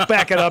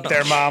 Back it up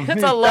there, Mom.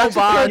 That's a low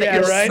bar that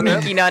you're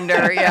sneaking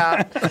under,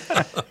 yeah.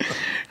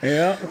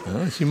 Yeah.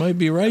 Well, she might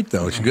be right,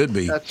 though. She could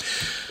be.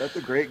 That's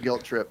a great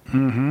guilt trip.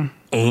 Mm-hmm.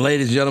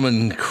 Ladies and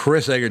gentlemen,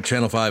 Chris Egert,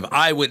 Channel 5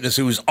 Eyewitness.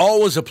 It was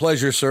always a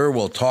pleasure, sir.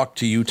 We'll talk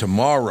to you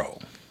tomorrow.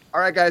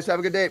 All right, guys. Have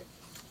a good day.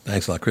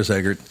 Thanks a lot, Chris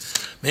Egert.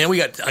 Man, we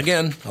got,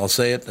 again, I'll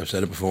say it. I've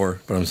said it before,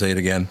 but I'm going to say it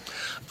again.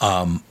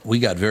 We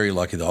got very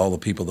lucky to all the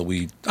people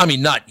that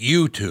not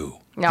you two,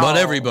 but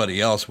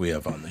everybody else we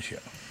have on the show.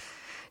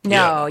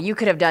 No, you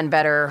could have done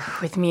better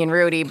with me and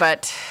Rudy,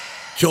 but...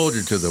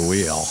 Shoulder to the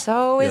wheel.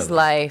 So is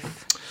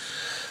life.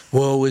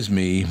 Woe is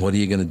me. What are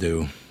you going to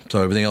do?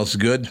 So everything else is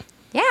good?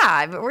 Yeah,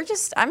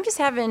 I'm just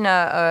having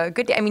a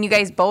good day. I mean, you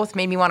guys both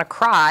made me want to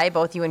cry,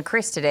 both you and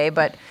Chris today,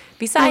 but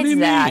besides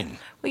that... mean?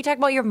 Well, you talk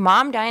about your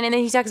mom dying, and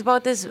then he talks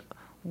about this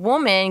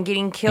woman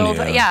getting killed.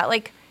 Yeah,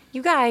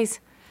 you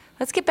guys...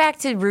 Let's get back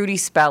to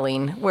Rudy's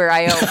spelling, where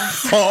I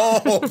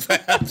Oh,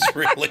 that's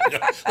really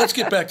nice. Let's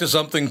get back to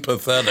something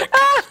pathetic.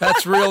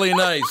 That's really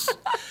nice.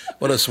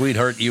 What a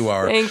sweetheart you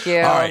are. Thank you.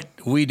 All right,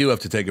 we do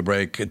have to take a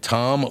break.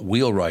 Tom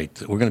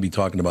Wheelwright, we're going to be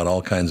talking about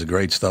all kinds of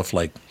great stuff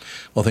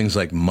things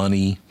like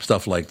money,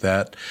 stuff like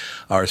that.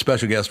 Our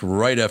special guest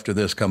right after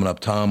this coming up,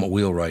 Tom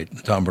Wheelwright,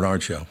 the Tom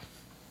Barnard Show.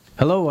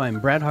 Hello, I'm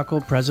Brad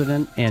Huckle,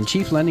 President and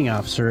Chief Lending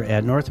Officer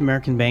at North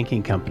American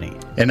Banking Company.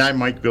 And I'm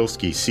Mike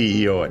Bilski,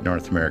 CEO at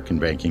North American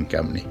Banking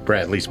Company,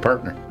 Bradley's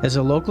partner. As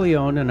a locally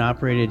owned and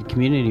operated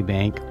community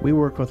bank, we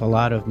work with a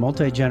lot of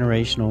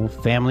multi-generational,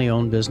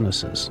 family-owned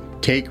businesses.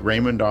 Take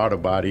Raymond Auto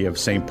Body of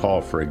St.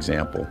 Paul, for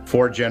example.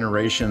 4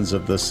 generations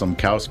of the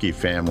Sumkowski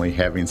family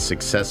having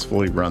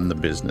successfully run the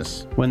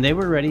business. When they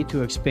were ready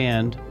to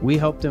expand, we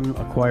helped them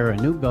acquire a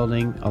new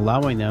building,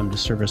 allowing them to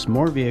service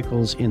more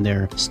vehicles in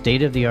their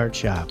state-of-the-art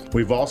shop.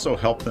 We've also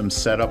helped them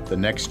set up the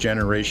next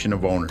generation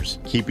of owners,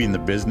 keeping the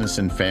business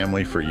and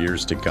family for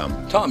years to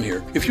come. Tom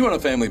here. If you run a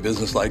family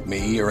business like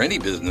me or any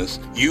business,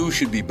 you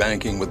should be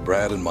banking with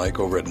Brad and Mike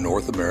over at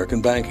North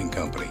American Banking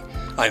Company.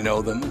 I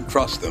know them and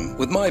trust them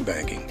with my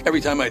banking.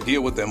 Every time I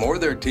deal with them or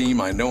their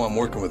team, I know I'm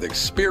working with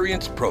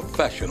experienced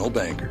professional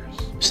bankers.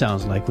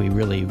 Sounds like we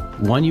really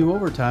won you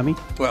over, Tommy.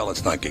 Well,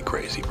 let's not get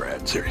crazy,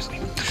 Brad. Seriously.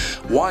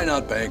 Why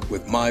not bank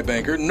with my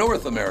banker,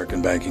 North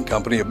American Banking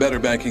Company, a better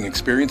banking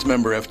experience,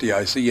 member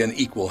FDIC, and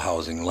equal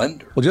housing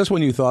lender? Well, just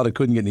when you thought it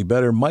couldn't get any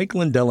better, Mike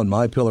Lindell and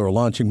MyPillow are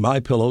launching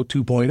MyPillow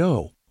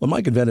 2.0. When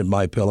Mike invented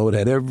MyPillow, it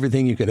had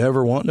everything you could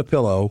ever want in a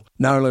pillow.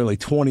 Now, nearly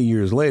 20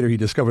 years later, he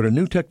discovered a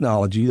new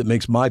technology that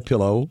makes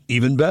MyPillow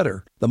even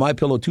better. The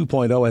MyPillow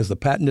 2.0 has the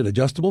patented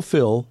adjustable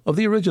fill of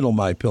the original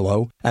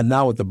MyPillow, and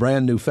now with the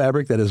brand new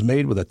fabric that is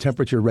made with a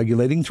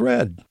temperature-regulating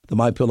thread. The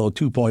MyPillow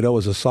 2.0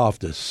 is the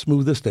softest,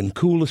 smoothest, and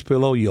coolest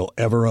pillow you'll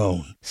ever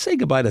own. Say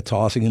goodbye to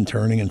tossing and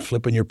turning and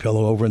flipping your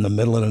pillow over in the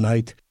middle of the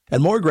night.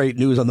 And more great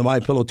news on the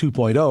MyPillow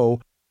 2.0.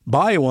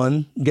 Buy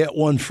one, get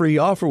one free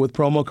offer with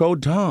promo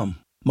code TOM.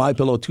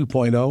 MyPillow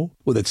 2.0,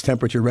 with its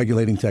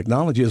temperature-regulating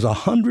technology, is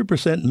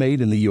 100%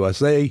 made in the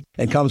USA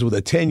and comes with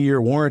a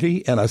 10-year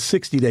warranty and a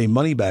 60-day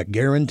money-back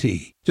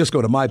guarantee. Just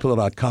go to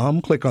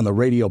MyPillow.com, click on the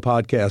radio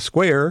podcast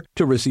square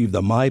to receive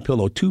the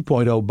MyPillow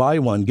 2.0 buy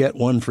one, get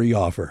one free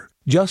offer.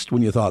 Just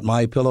when you thought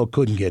MyPillow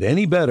couldn't get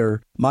any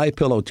better,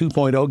 MyPillow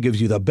 2.0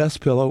 gives you the best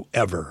pillow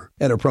ever.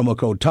 Enter promo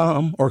code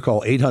TOM or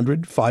call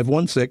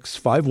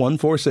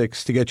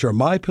 800-516-5146 to get your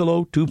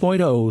MyPillow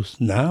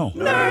 2.0s now.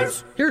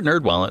 Nerds! Here at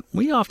NerdWallet,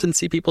 we often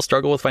see people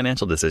struggle with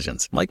financial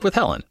decisions, like with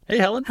Helen. Hey,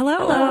 Helen.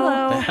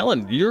 Hello.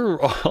 Helen,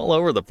 you're all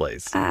over the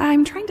place.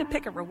 I'm trying to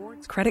pick a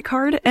rewards credit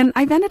card, and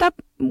I've ended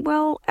up,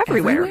 well,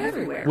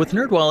 everywhere. With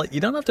NerdWallet,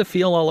 you don't have to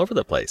feel all over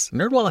the place.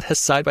 NerdWallet has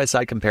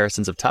side-by-side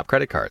comparisons of top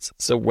credit cards.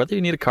 So whether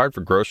you need a card for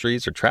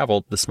groceries or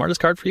travel, the smartest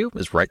card for you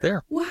is right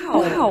there.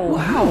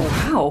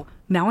 Wow.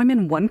 Now I'm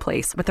in one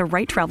place with the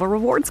right travel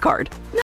rewards card.